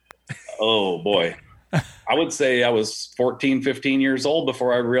Minnesota. Oh, boy. I would say I was 14, 15 years old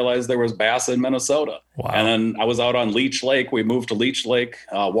before I realized there was bass in Minnesota. Wow. And then I was out on Leech Lake. We moved to Leech Lake,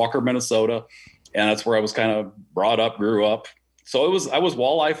 Walker, Minnesota. And that's where I was kind of brought up, grew up. So I was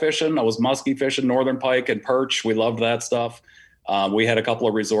walleye fishing. I was muskie fishing, northern pike and perch. We loved that stuff. We had a couple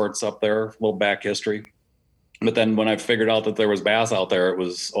of resorts up there, a little back history. But then when I figured out that there was bass out there, it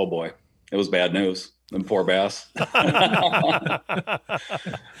was, oh boy, it was bad news. Them poor bass.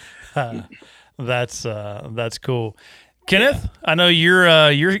 That's cool. Kenneth, I know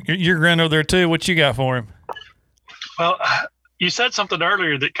you're grin over there too. What you got for him? Well, you said something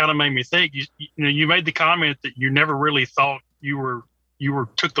earlier that kind of made me think. You made the comment that you never really thought you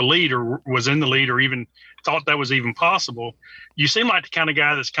took the lead or was in the lead or even thought that was even possible. You seem like the kind of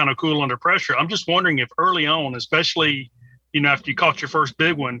guy that's kind of cool under pressure. I'm just wondering if early on, especially after you caught your first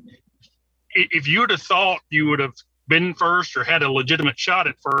big one, if you would have thought you would have been first or had a legitimate shot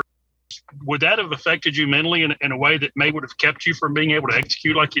at first, would that have affected you mentally in a way that may would have kept you from being able to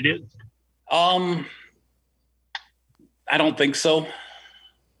execute like you did? I don't think so.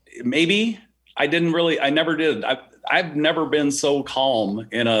 Maybe I never did. I've never been so calm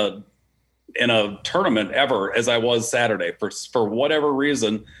in a tournament ever as I was Saturday for whatever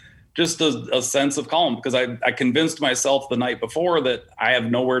reason, just a sense of calm, because I convinced myself the night before that I have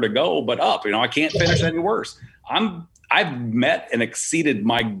nowhere to go but up. I can't finish any worse. I've met and exceeded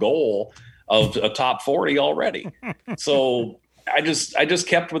my goal of a top 40 already. So I just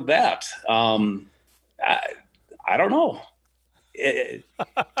kept with that. I don't know.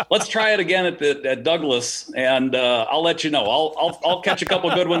 Let's try it again at Douglas, and I'll let you know. I'll catch a couple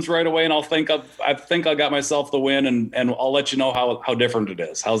of good ones right away, and I think I got myself the win, and I'll let you know how different it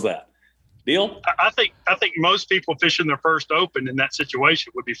is. How's that? Deal? I think most people fishing their first open in that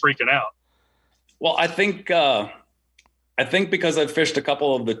situation would be freaking out. Well, I think because I've fished a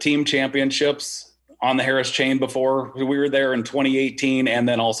couple of the team championships on the Harris Chain before. We were there in 2018 and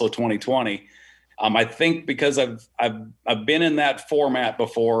then also 2020. I think because I've been in that format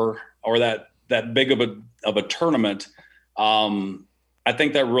before, or that big of a tournament. I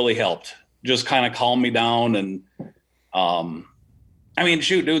think that really helped. Just kind of calm me down, and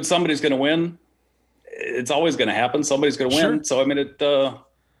shoot, dude, somebody's going to win. It's always going to happen. Somebody's going to win. Sure. So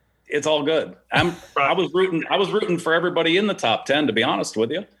it's all good. I was rooting for everybody in the top 10, to be honest with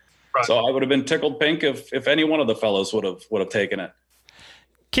you. Right. So I would have been tickled pink if any one of the fellows would have taken it.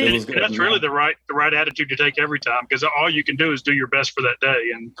 That's really the right attitude to take every time, because all you can do is do your best for that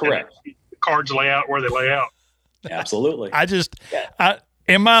day, and correct. And the cards lay out where they lay out. Absolutely.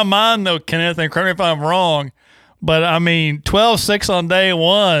 In my mind though, Kenneth, and correct me if I'm wrong, but 12-6 on day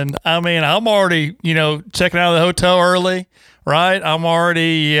one. I'm already checking out of the hotel early. Right, I'm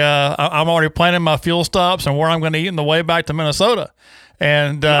already planning my fuel stops and where I'm going to eat on the way back to Minnesota.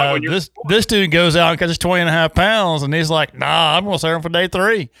 And this dude goes out and catches 20.5 pounds, and he's like, "Nah, I'm going to start him for day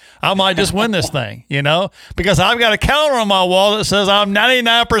 3. I might just win this thing, because I've got a counter on my wall that says I'm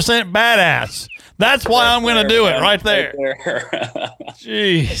 99% badass. That's why I'm going to do it right there. Right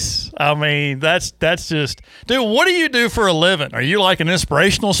Jeez. I mean, that's just, dude, what do you do for a living? Are you like an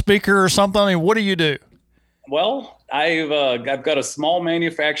inspirational speaker or something? I mean, what do you do? Well, I've got a small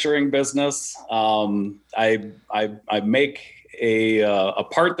manufacturing business. I make a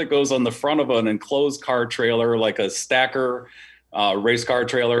part that goes on the front of an enclosed car trailer, like a stacker race car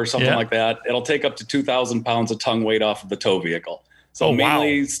trailer or something like that. It'll take up to 2,000 pounds of tongue weight off of the tow vehicle. So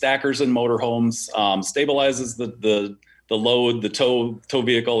mainly stackers and motorhomes, stabilizes the load, the tow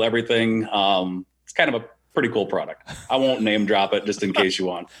vehicle, everything. It's kind of a pretty cool product. I won't name drop it just in case you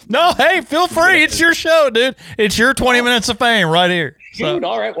want. No, hey, feel free. It's your show, dude. It's your 20 minutes of fame right here. So. Dude,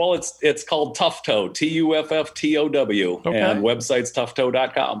 all right. Well, it's called Tough Tow, TUFFTOW, and website's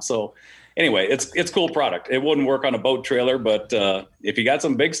toughtow.com. So anyway, it's cool product. It wouldn't work on a boat trailer, but if you got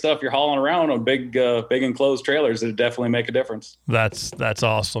some big stuff you're hauling around on big enclosed trailers, it'd definitely make a difference. That's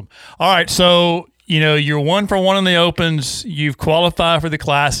awesome. All right, so you're 1 for 1 in the Opens. You've qualified for the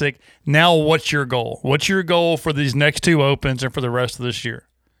Classic. Now, what's your goal? What's your goal for these next 2 Opens and for the rest of this year?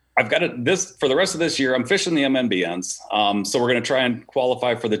 I've got this for the rest of this year. I'm fishing the MNBNs, so we're going to try and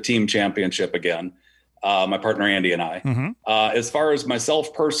qualify for the team championship again. My partner Andy and I. Mm-hmm. As far as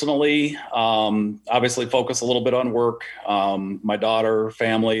myself personally, obviously focus a little bit on work, my daughter,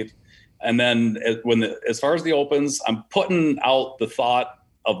 family, and then as far as the Opens, I'm putting out the thought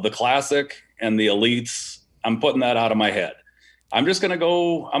of the Classic and the Elites. I'm putting that out of my head. I'm just gonna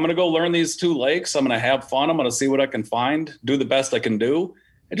go. I'm gonna go learn these 2 lakes. I'm gonna have fun. I'm gonna see what I can find, do the best I can do,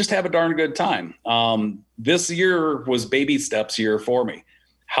 and just have a darn good time. This year was baby steps year for me.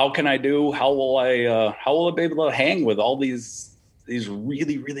 How can I do? How will I be able to hang with all these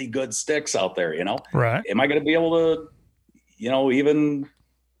really, really good sticks out there? Right? Am I going to be able to, even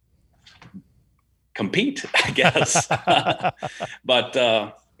compete? I guess. But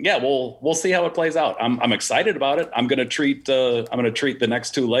yeah, we'll see how it plays out. I'm excited about it. I'm going to treat the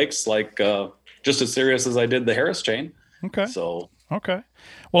next 2 lakes like just as serious as I did the Harris chain. Okay. So. Okay.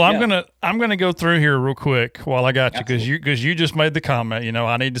 Well, I'm gonna go through here real quick while I got you because you just made the comment.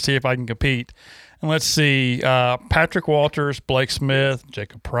 I need to see if I can compete. And let's see, Patrick Walters, Blake Smith,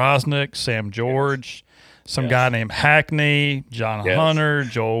 Jacob Prosnick, Sam George, some guy named Hackney, John Hunter,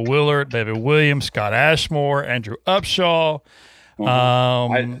 Joel Willard, David Williams, Scott Ashmore, Andrew Upshaw.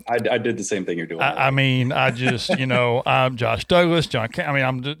 I did the same thing you're doing. I mean, I just I'm Josh Douglas, John. I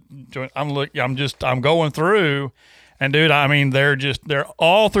mean, I'm going through. And dude, I mean, they're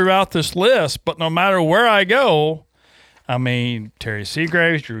all throughout this list, but no matter where I go, I mean, Terry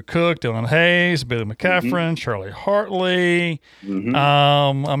Seagraves, Drew Cook, Dylan Hayes, Billy McCaffrey, Charlie Hartley.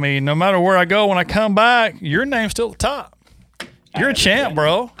 I mean, no matter where I go, when I come back, your name's still at the top. You're a champ,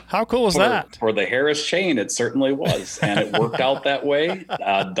 bro. How cool is that? For the Harris chain, it certainly was. And it worked out that way.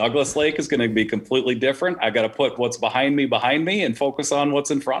 Douglas Lake is going to be completely different. I got to put what's behind me and focus on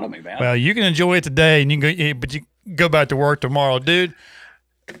what's in front of me, man. Well, you can enjoy it today, and but you go back to work tomorrow. Dude,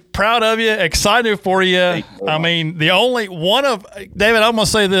 proud of you, excited for you. I mean, the only one of – David, I'm going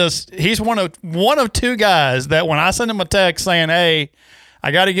to say this. He's one of 2 guys that when I send him a text saying, hey, I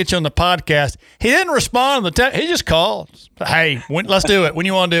got to get you on the podcast, he didn't respond to the text. He just called. Hey, let's do it. When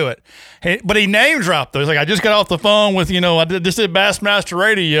you want to do it? But he name dropped, though. He's like, I just got off the phone with, I did Bassmaster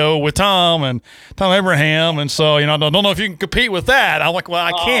Radio with Tom Abraham. And so, I don't know if you can compete with that. I'm like, well,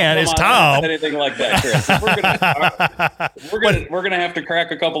 I can. It's Tom. Anything like that, Chris. We're gonna have to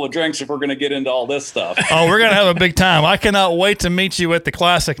crack a couple of drinks if we're gonna get into all this stuff. Oh, we're gonna have a big time. I cannot wait to meet you at the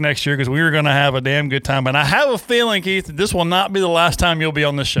Classic next year because we are gonna have a damn good time. And I have a feeling, Keith, that this will not be the last time you'll be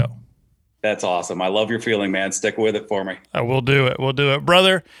on this show. That's awesome. I love your feeling, man. Stick with it for me. We'll do it. We'll do it.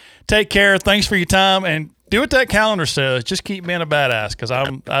 Brother, take care. Thanks for your time. And do what that calendar says. Just keep being a badass because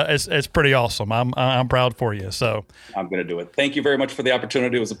it's pretty awesome. I'm proud for you. So I'm going to do it. Thank you very much for the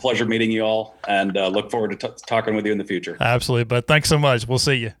opportunity. It was a pleasure meeting you all, and look forward to talking with you in the future. Absolutely. But thanks so much. We'll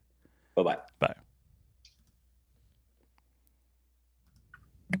see you. Bye-bye. Bye.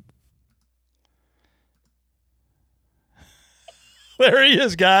 There he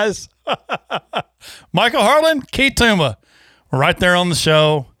is, guys. Michael Harlan, Keith Tuma. We're right there on the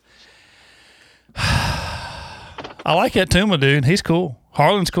show. I like that Tuma dude. He's cool.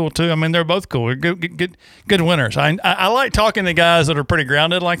 Harlan's cool too. I mean, they're both cool. They're good winners. I like talking to guys that are pretty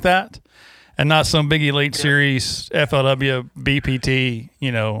grounded like that, and not some big elite series FLW BPT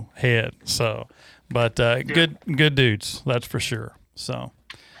head. So, but good dudes. That's for sure. So.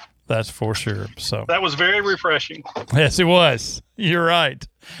 That's for sure. So that was very refreshing. Yes, it was. You're right.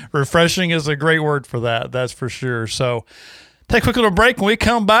 Refreshing is a great word for that. That's for sure. So take a quick little break. When we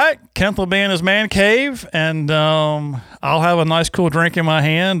come back, Kenneth will be in his man cave, and I'll have a nice cool drink in my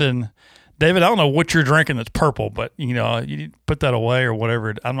hand, and David, I don't know what you're drinking that's purple, but, you know, you put that away or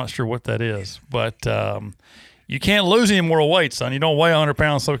whatever. I'm not sure what that is. But you can't lose any more weight, son. You don't weigh 100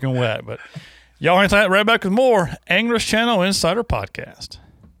 pounds soaking wet. But y'all ain't that right back with more Anglers Channel Insider Podcast.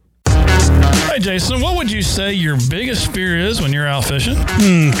 Hey, Jason, what would you say your biggest fear is when you're out fishing?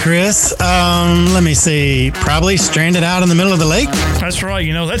 Chris, let me see. Probably stranded out in the middle of the lake. That's right.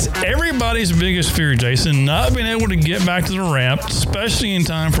 You know, that's everybody's biggest fear, Jason, not being able to get back to the ramp, especially in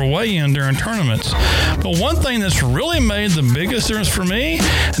time for weigh-in during tournaments. But one thing that's really made the biggest difference for me,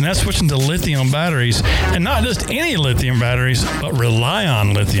 and that's switching to lithium batteries. And not just any lithium batteries, but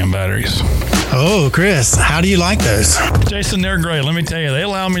Relion lithium batteries. Oh, Chris, how do you like those? Jason, they're great. Let me tell you, they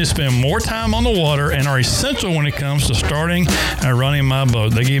allow me to spend more time on the water and are essential when it comes to starting and running my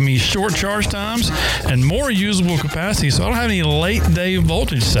boat. They give me short charge times and more usable capacity, so I don't have any late-day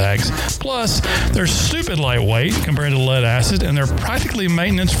voltage sags. Plus, they're stupid lightweight compared to lead acid, and they're practically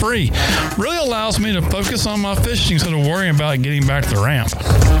maintenance-free. Really allows me to focus on my fishing instead of worrying about getting back to the ramp.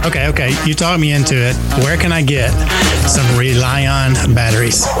 Okay. You talked me into it. Where can I get some Relion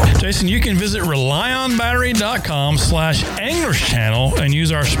batteries? Jason, you can visit RelionBattery.com/AnglersChannel and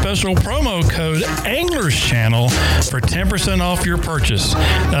use our special promo code AnglersChannel for 10% off your purchase.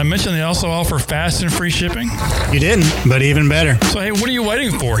 Did I mention they also offer fast and free shipping? You didn't, but even better. So, hey, what are you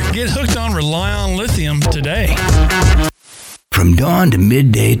waiting for? Get hooked on Relion Lithium today. From dawn to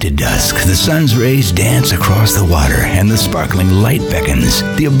midday to dusk, the sun's rays dance across the water and the sparkling light beckons.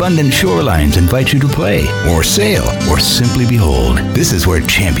 The abundant shorelines invite you to play, or sail, or simply behold. This is where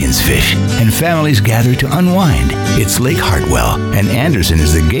champions fish and families gather to unwind. It's Lake Hartwell, and Anderson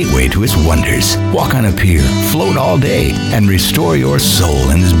is the gateway to its wonders. Walk on a pier, float all day, and restore your soul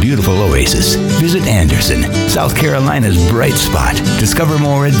in this beautiful oasis. Visit Anderson, South Carolina's bright spot. Discover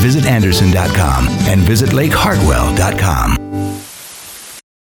more at visitanderson.com and visit lakehartwell.com.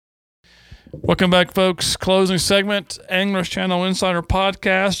 Welcome back, folks. Closing segment, Anglers Channel Insider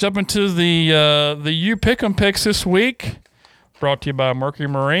Podcast. Jumping to the You Pick'em picks this week, brought to you by Mercury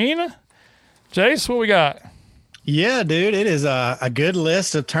Marine. Jace, what we got? Yeah, dude, it is a good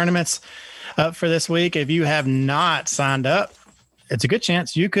list of tournaments up for this week. If you have not signed up, it's a good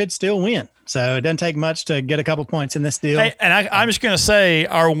chance you could still win. So it doesn't take much to get a couple points in this deal. Hey, and I'm just going to say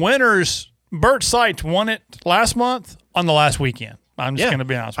our winners, Bert Seitz won it last month on the last weekend. I'm just going to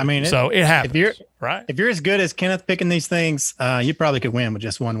be honest with you. So it happens, right? If you're as good as Kenneth picking these things, you probably could win with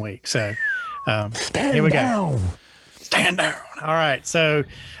just 1 week. So here we go. Stand down. All right. So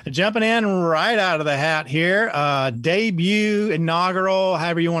jumping in right out of the hat here, debut, inaugural,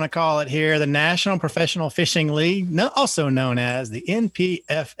 however you want to call it here, the National Professional Fishing League, also known as the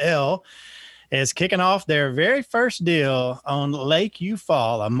NPFL, is kicking off their very first deal on Lake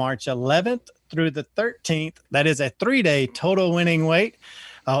Eufaula on March 11th through the 13th. That is a 3-day total winning weight.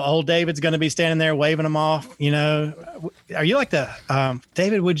 Old David's going to be standing there waving them off. You know, are you like the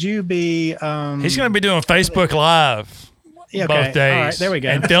David? Would you be? He's going to be doing Facebook Live both days. All right, there we go.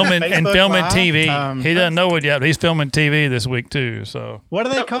 And filming Live. TV. He doesn't know it yet, but he's filming TV this week too. So what do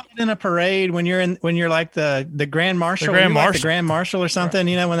they call it in a parade when you're like the Grand Marshal? The Grand Marshal. Like the Grand Marshal or something.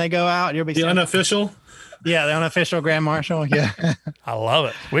 You know, when they go out, you'll be the unofficial. Yeah, the unofficial Grand Marshal. Yeah, I love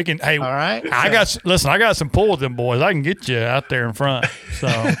it. We can. Hey, all right. I got some pull with them boys. I can get you out there in front. So,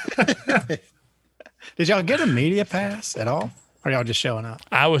 did y'all get a media pass at all, or y'all just showing up?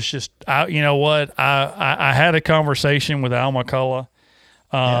 I was just. You know what? I had a conversation with Al McCullough,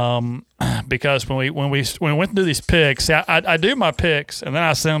 because when we went through these picks, I do my picks and then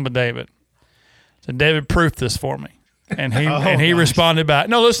I send them to David. So David, proof this for me. And he responded back,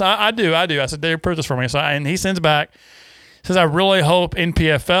 no, listen, I do. I said, David, prove this for me. So and he sends back, says, I really hope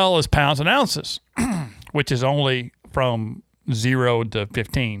NPFL is pounds and ounces, which is only from 0 to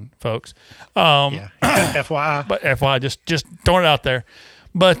 15, folks. FYI. But FYI, just throwing it out there.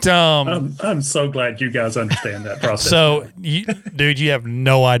 But I'm so glad you guys understand that process. So, dude, you have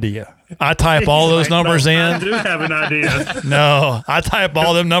no idea. I type all those numbers in. I do have an idea. No, I type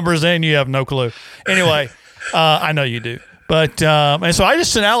all them numbers in. You have no clue. Anyway. I know you do. But, and so I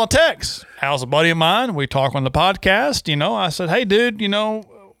just sent Al a text. Al's a buddy of mine. We talk on the podcast. You know, I said, hey, dude, you know,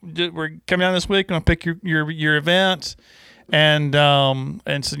 we're coming down this week. I'm going to pick your events. And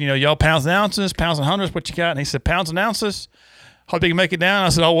so, you know, y'all pounds and ounces, pounds and hundreds, what you got? And he said, pounds and ounces. Hope you can make it down. I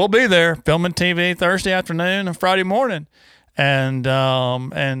said, oh, we'll be there filming TV Thursday afternoon and Friday morning. And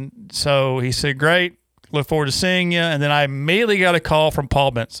so he said, great. Look forward to seeing you. And then I immediately got a call from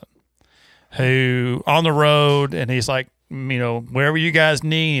Paul Benson, who on the road, and he's like, you know, wherever you guys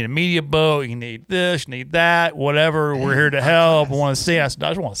need a media boat, you need this, you need that, whatever, we're here to help. I want to see. I said, I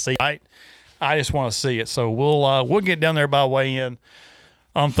just want to see it. I just want to see it. So we'll get down there by weigh-in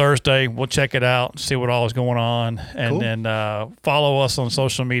on Thursday. We'll check it out, see what all is going on, and then follow us on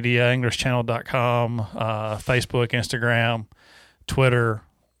social media, anglerschannel.com, Facebook, Instagram, Twitter,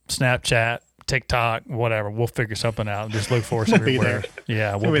 Snapchat, TikTok, whatever. We'll figure something out. Just look for us everywhere.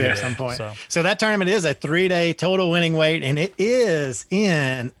 Yeah, we'll be there at some point. So that tournament is a 3-day total winning weight, and it is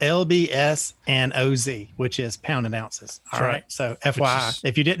in LBS and OZ, which is pound and ounces. All right. So FYI,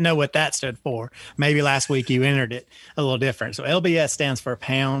 if you didn't know what that stood for, maybe last week you entered it a little different. So LBS stands for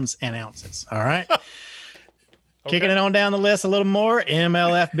pounds and ounces. All right. Kicking it on down the list a little more,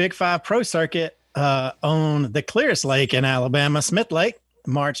 MLF Big 5 Pro Circuit on the clearest lake in Alabama, Smith Lake.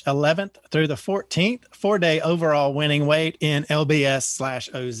 March 11th through the 14th, 4-day overall winning weight in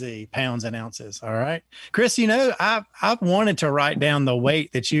LBS/OZ, pounds and ounces. All right. Chris, I've wanted to write down the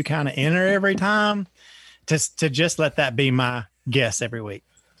weight that you kind of enter every time to just let that be my guess every week,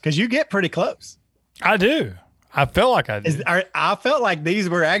 because you get pretty close. I do. I feel like I do. I felt like these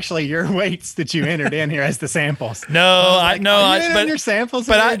were actually your weights that you entered in here as the samples. But your samples,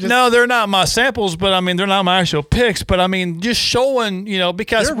 no, they're not my samples. But I mean, they're not my actual picks. But I mean, just showing,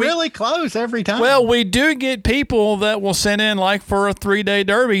 because they're really close every time. Well, we do get people that will send in like for a 3-day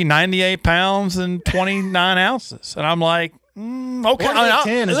derby, 98 pounds and 29 ounces, and I'm like, okay.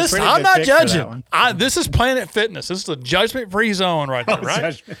 I'm not judging. This is Planet Fitness. This is a judgment-free zone right there,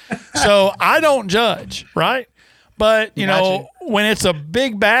 right? So I don't judge, right? But when it's a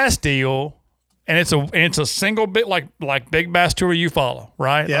big bass deal, and it's a single bit like Big Bass Tour you follow,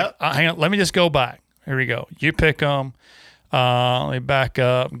 right? Yeah. Hang on, let me just go back. Here we go. You pick them. Let me back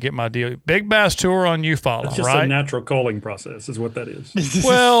up and get my deal. Big Bass Tour on you follow, it's just right? a natural culling process is what that is.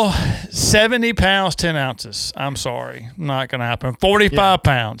 Well, 70 pounds, 10 ounces. I'm sorry. Not going to happen. 45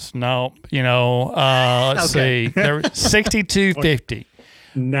 pounds. No. Let's see. 62.50.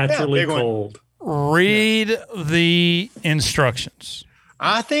 Naturally cold. Read the instructions.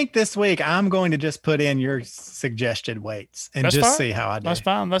 I think this week I'm going to just put in your suggested weights and see how I do. That's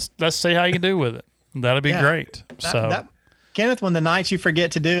fine. Let's see how you can do with it. That'll be great. Kenneth, when the nights you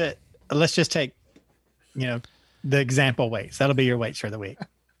forget to do it, let's just take, the example weights. That'll be your weights for the week.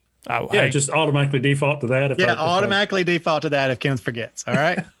 Just automatically default to that. Automatically default to that if Kenneth forgets. All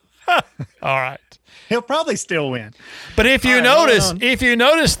right. All right. He'll probably still win. But if you notice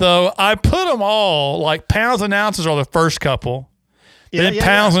though, I put them all like pounds and ounces are the first couple. Then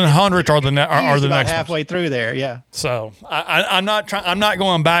pounds and hundreds are the next halfway through there. Yeah. So I'm not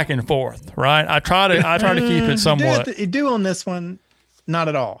going back and forth, right? I try to keep it somewhat. You do on this one, not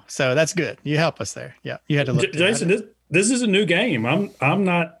at all. So that's good. You help us there. Yeah. You had to look. Jason, this is a new game. I'm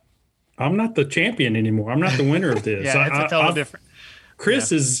not the champion anymore. I'm not the winner of this. It's a total different.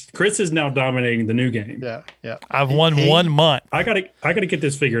 Chris is now dominating the new game. Yeah. I've won 1 month. I gotta get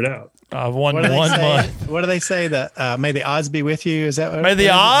this figured out. I've won 1 month. What do they say? That may the odds be with you? Is that what? May the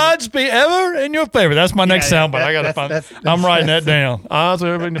odds be ever in your favor. That's my next soundbite. I gotta find. I'm writing that down. Odds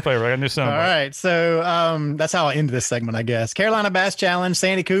are ever in your favor. I got a new soundbite. All right, so that's how I end this segment, I guess. Carolina Bass Challenge,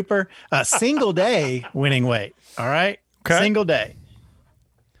 Sandy Cooper, single day winning weight. All right, single day,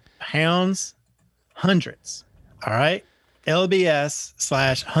 pounds, hundreds. All right.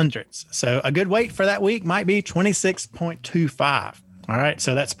 LBS/hundreds. So a good weight for that week might be 26.25. All right.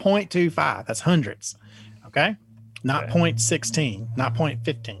 So that's 0.25. That's hundreds. Okay. Not 0.16, not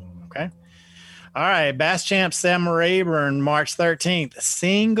 0.15. Okay. All right. Bass Champ Sam Rayburn, March 13th.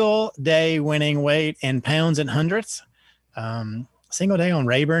 Single day winning weight in pounds and hundreds. Single day on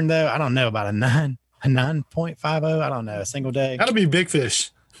Rayburn, though, I don't know about a 9.50. I don't know. A single day. That'll be big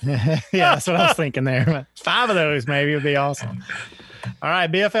fish. Yeah, that's what I was thinking there. 5 of those maybe would be awesome. All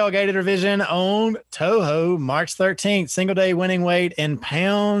right, BFL Gator Division on Toho, March 13th, single day winning weight in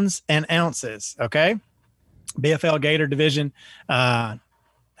pounds and ounces. Okay, BFL Gator Division. That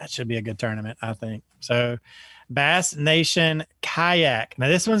should be a good tournament, I think. So, Bass Nation Kayak. Now,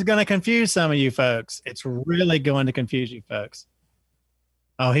 this one's going to confuse some of you folks. It's really going to confuse you folks.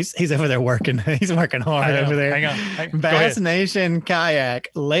 Oh, he's over there working. He's working hard over there. Hang on. Bass Nation Kayak,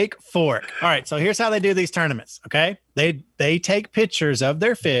 Lake Fork. All right, so here's how they do these tournaments, okay? They take pictures of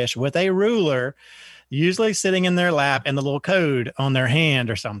their fish with a ruler, usually sitting in their lap, and the little code on their hand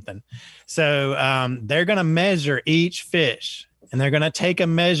or something. So they're going to measure each fish, and they're going to take a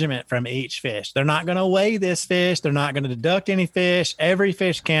measurement from each fish. They're not going to weigh this fish. They're not going to deduct any fish. Every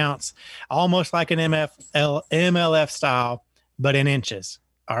fish counts, almost like an MLF style, but in inches.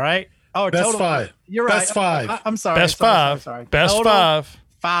 All right. Oh, best total, 5. You're right. Best 5. I'm sorry. Best 5. Sorry. Best total 5.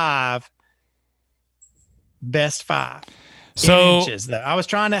 5. Best 5. So in inches, though. I was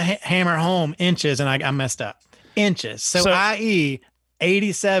trying to hammer home inches, and I messed up. Inches. So i.e.,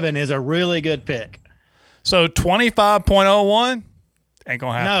 87 is a really good pick. So 25.01 Ain't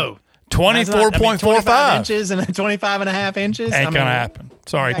going to happen. No. 24.45 inches and then 25.5 inches. Ain't going to happen.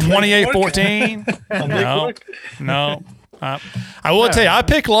 Sorry. 28.14. No. I will tell you, I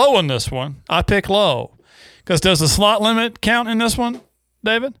pick low on this one. I pick low. Because does the slot limit count in this one,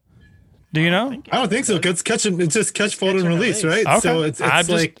 David? Do you know? I don't think so. It's just catch, fold, and release, right? Okay. So it's I'm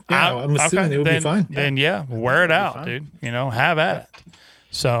assuming it would be fine. Then wear it out, dude. Have at it.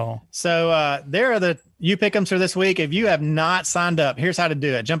 So there are the you pick 'ems for this week. If you have not signed up, here's how to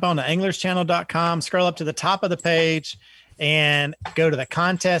do it. Jump on to anglerschannel.com, scroll up to the top of the page, and go to the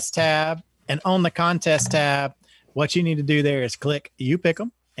contest tab. And on the contest tab, what you need to do there is click you pick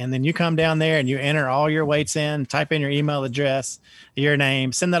 'em. And then you come down there and you enter all your weights in, type in your email address, your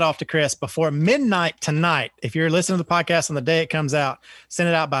name, send that off to Chris before midnight tonight. If you're listening to the podcast on the day it comes out, send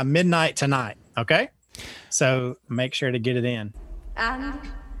it out by midnight tonight. Okay. So make sure to get it in. And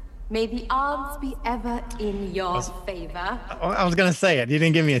may the odds be ever in your favor. I was going to say it. You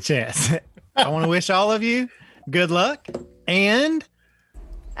didn't give me a chance. I want to wish all of you good luck and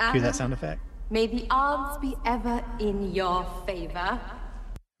cue that sound effect. May the odds be ever in your favor.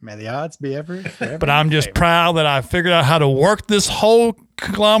 May the odds be ever. But I'm just proud that I figured out how to work this whole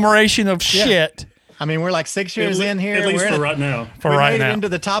conglomeration of shit. I mean, we're like 6 years in here. At least for right now. We made it into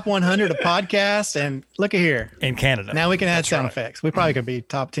the top 100 of podcasts, and look at here. In Canada. Now we can add sound effects. We probably could be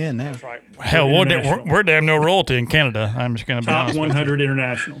top 10 now. That's right. Hell, we're damn no royalty in Canada. I'm just going to be honest. Top 100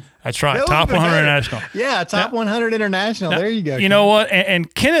 international. That's right. Top 100 international. Yeah, top 100 international. There you go. You know what?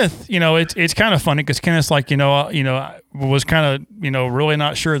 And Kenneth, it's kind of funny because Kenneth's like, was kind of, really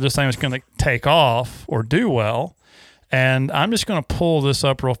not sure this thing was going to take off or do well. And I'm just going to pull this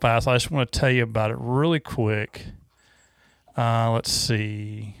up real fast. I just want to tell you about it really quick. Let's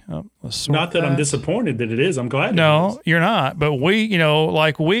see. Not that I'm disappointed that it is. I'm glad. No, you're not. But we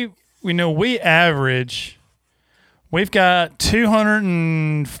average. We've got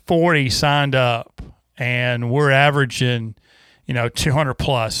 240 signed up, and we're averaging, 200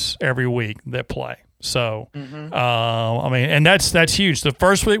 plus every week that play. So, and that's huge. The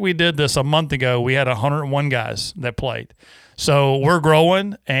first week we did this a month ago, we had 101 guys that played. So we're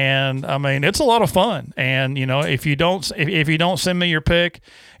growing, and it's a lot of fun. And if you don't send me your pick,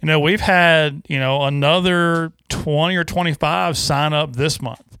 we've had another 20 or 25 sign up this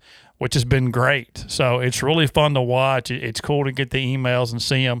month, which has been great. So it's really fun to watch. It's cool to get the emails and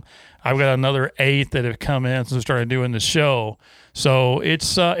see them. I've got another 8 that have come in since we started doing the show. So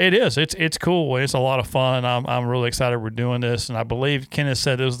it's cool. It's a lot of fun. I'm really excited we're doing this, and I believe Kenneth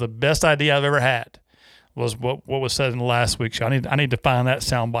said it was the best idea I've ever had. Was what was said in the last week's show. I need to find that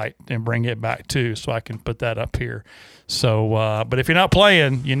soundbite and bring it back too, so I can put that up here. So, but if you're not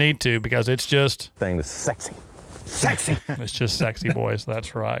playing, you need to, because it's just thing is sexy. It's just sexy, boys.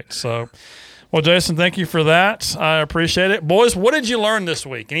 That's right. So, well, Jason, thank you for that. I appreciate it, boys. What did you learn this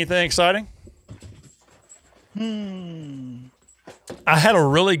week? Anything exciting? I had a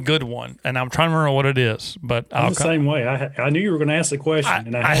really good one, and I'm trying to remember what it is. But I'm the same way. I knew you were going to ask the question,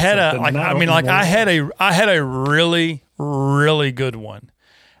 and I had a really, really good one,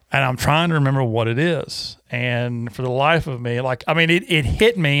 and I'm trying to remember what it is. And for the life of me, it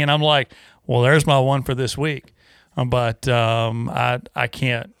hit me, and I'm like, well, there's my one for this week. But I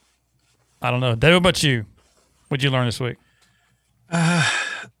can't. I don't know. David, what about you? What'd you learn this week?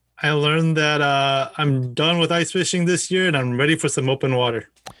 I learned that I'm done with ice fishing this year, and I'm ready for some open water.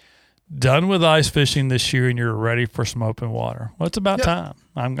 Done with ice fishing this year, and you're ready for some open water. Well, it's about time.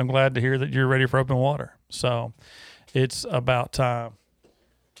 I'm glad to hear that you're ready for open water. So it's about time.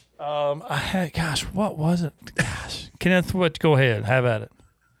 What was it? Gosh, Kenneth, go ahead. Have at it.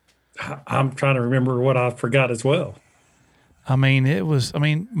 I'm trying to remember what I forgot as well. Mine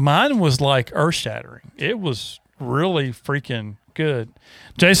was like earth-shattering. It was really freaking good.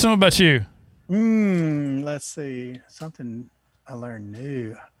 Jason, what about you? Let's see. Something I learned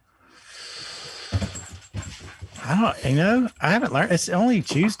new. I haven't learned. It's only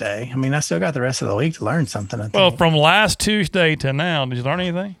Tuesday. I still got the rest of the week to learn something. I think. Well, from last Tuesday to now, did you learn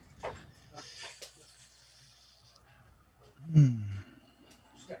anything?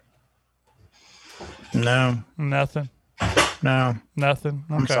 No. Nothing? No. Nothing?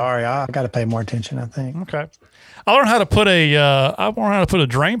 Okay. I'm sorry. I got to pay more attention, I think. Okay. I learned how to put a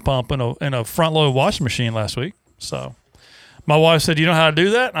drain pump in a front load washing machine last week. So my wife said, "You know how to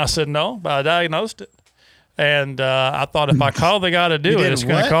do that?" And I said, "No," but I diagnosed it. And I thought if I call the guy to do it, it's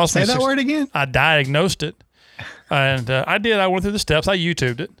going to cost me. Say that word again. I diagnosed it, and I did. I went through the steps. I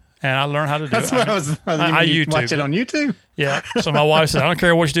YouTubed it, and I learned how to do it. That's what I YouTubed. Watch it on YouTube. Yeah. So my wife said, "I don't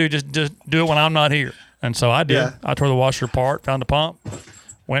care what you do, just do it when I'm not here." And so I did. Yeah. I tore the washer apart, found the pump,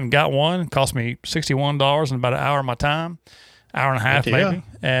 went and got one. It cost me $61 in about an hour of my time. hour and a half Good deal. maybe.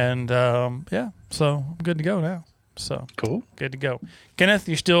 And so I'm good to go now. So cool. Good to go. Kenneth,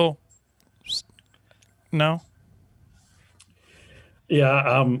 you still no? Yeah,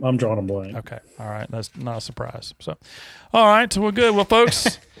 I'm drawing a blank. Okay. All right. That's not a surprise. So, all right. So we're good. Well,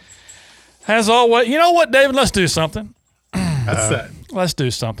 folks, as always, you know what, David? Let's do something. What's that? Let's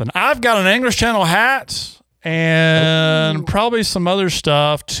do something. I've got an English Channel hat and probably some other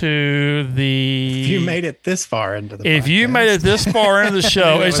stuff to the. If you made it this far into the If you podcast. made it this far into the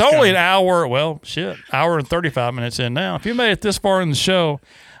show, Knew it it's was only coming. an hour. Well, hour and 35 minutes in now. If you made it this far in the show,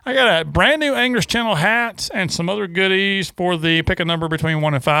 I got a brand new English Channel hat and some other goodies for the pick a number between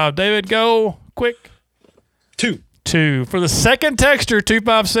 1 and 5. David, go quick. 2. For the second texture,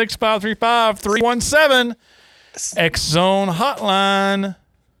 256-535-317, X-Zone Hotline.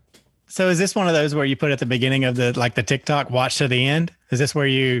 So is this one of those where you put at the beginning of the TikTok watch to the end? Is this where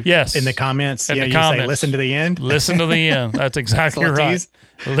you in the comments In the you comments. say listen to the end? Listen to the end. That's exactly Let's right. use-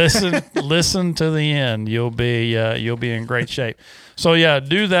 Listen to the end. You'll be in great shape. So yeah,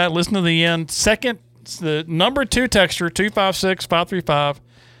 do that. Listen to the end. Second, the number 2 texture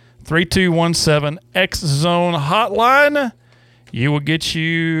 256-535-3217 X-Zone Hotline. You will get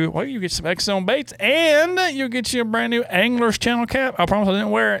you get some X-Zone baits and you'll get you a brand new Anglers Channel cap. I promise I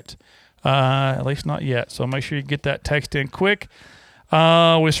didn't wear it. At least not yet. So make sure you get that text in quick. We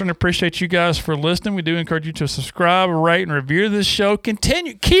certainly appreciate you guys for listening. We do encourage you to subscribe, rate, and review this show.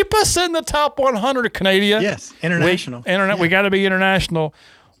 Keep us in the top 100 of Canada. Yes, international. We got to be international.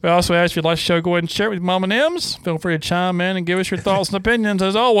 We also ask if you'd like the show, go ahead and share it with Mom and M's. Feel free to chime in and give us your thoughts and opinions.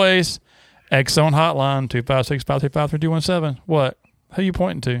 As always, X-Zone Hotline, 256-535-3217. What? Who are you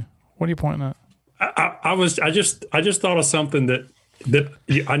pointing to? What are you pointing at? I just thought of something that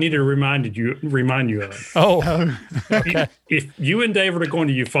I need to remind you of. Oh, okay. If you and David are going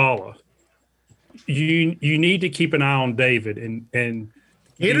to Eufaula, you need to keep an eye on David and be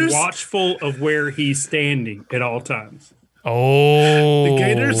Gators? watchful of where he's standing at all times. Oh, The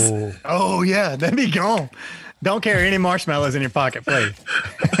Gators? Oh yeah, then be gone. Don't carry any marshmallows in your pocket, please.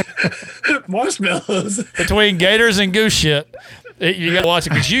 Marshmallows. Between gators and goose shit, you got to watch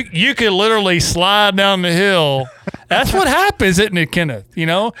it because you could literally slide down the hill. That's what happens, isn't it, Kenneth? You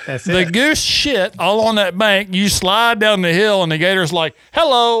know, That's the it. goose shit all on that bank. You slide down the hill, and the gator's like,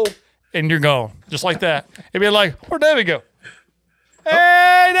 "Hello," and you're gone, just like that. It'd be like, "Where'd David go?"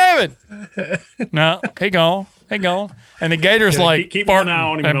 Hey, David. No, he gone. And the gator's Yeah, like, keep an eye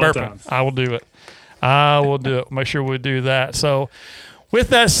on him and at all burping. times. I will do it. Make sure we do that. So, with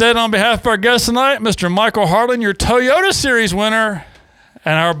that said, on behalf of our guest tonight, Mr. Michael Harlan, your Toyota Series winner,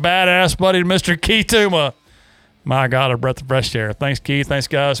 and our badass buddy, Mr. Keith Tuma. My God, a breath of fresh air. Thanks, Keith. Thanks,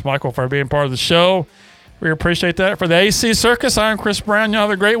 guys. Michael, for being part of the show. We appreciate that. For the AC Circus, I'm Chris Brown. Y'all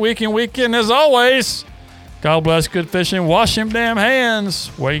have a great weekend. As always, God bless, good fishing. Wash them damn hands.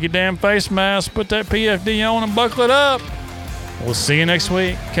 Wear your damn face mask. Put that PFD on and buckle it up. We'll see you next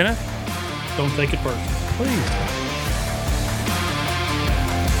week. Kenneth? Don't take it personal. Please.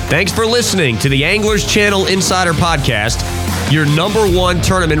 Thanks for listening to the Anglers Channel Insider Podcast, your #1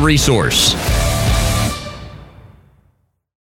 tournament resource.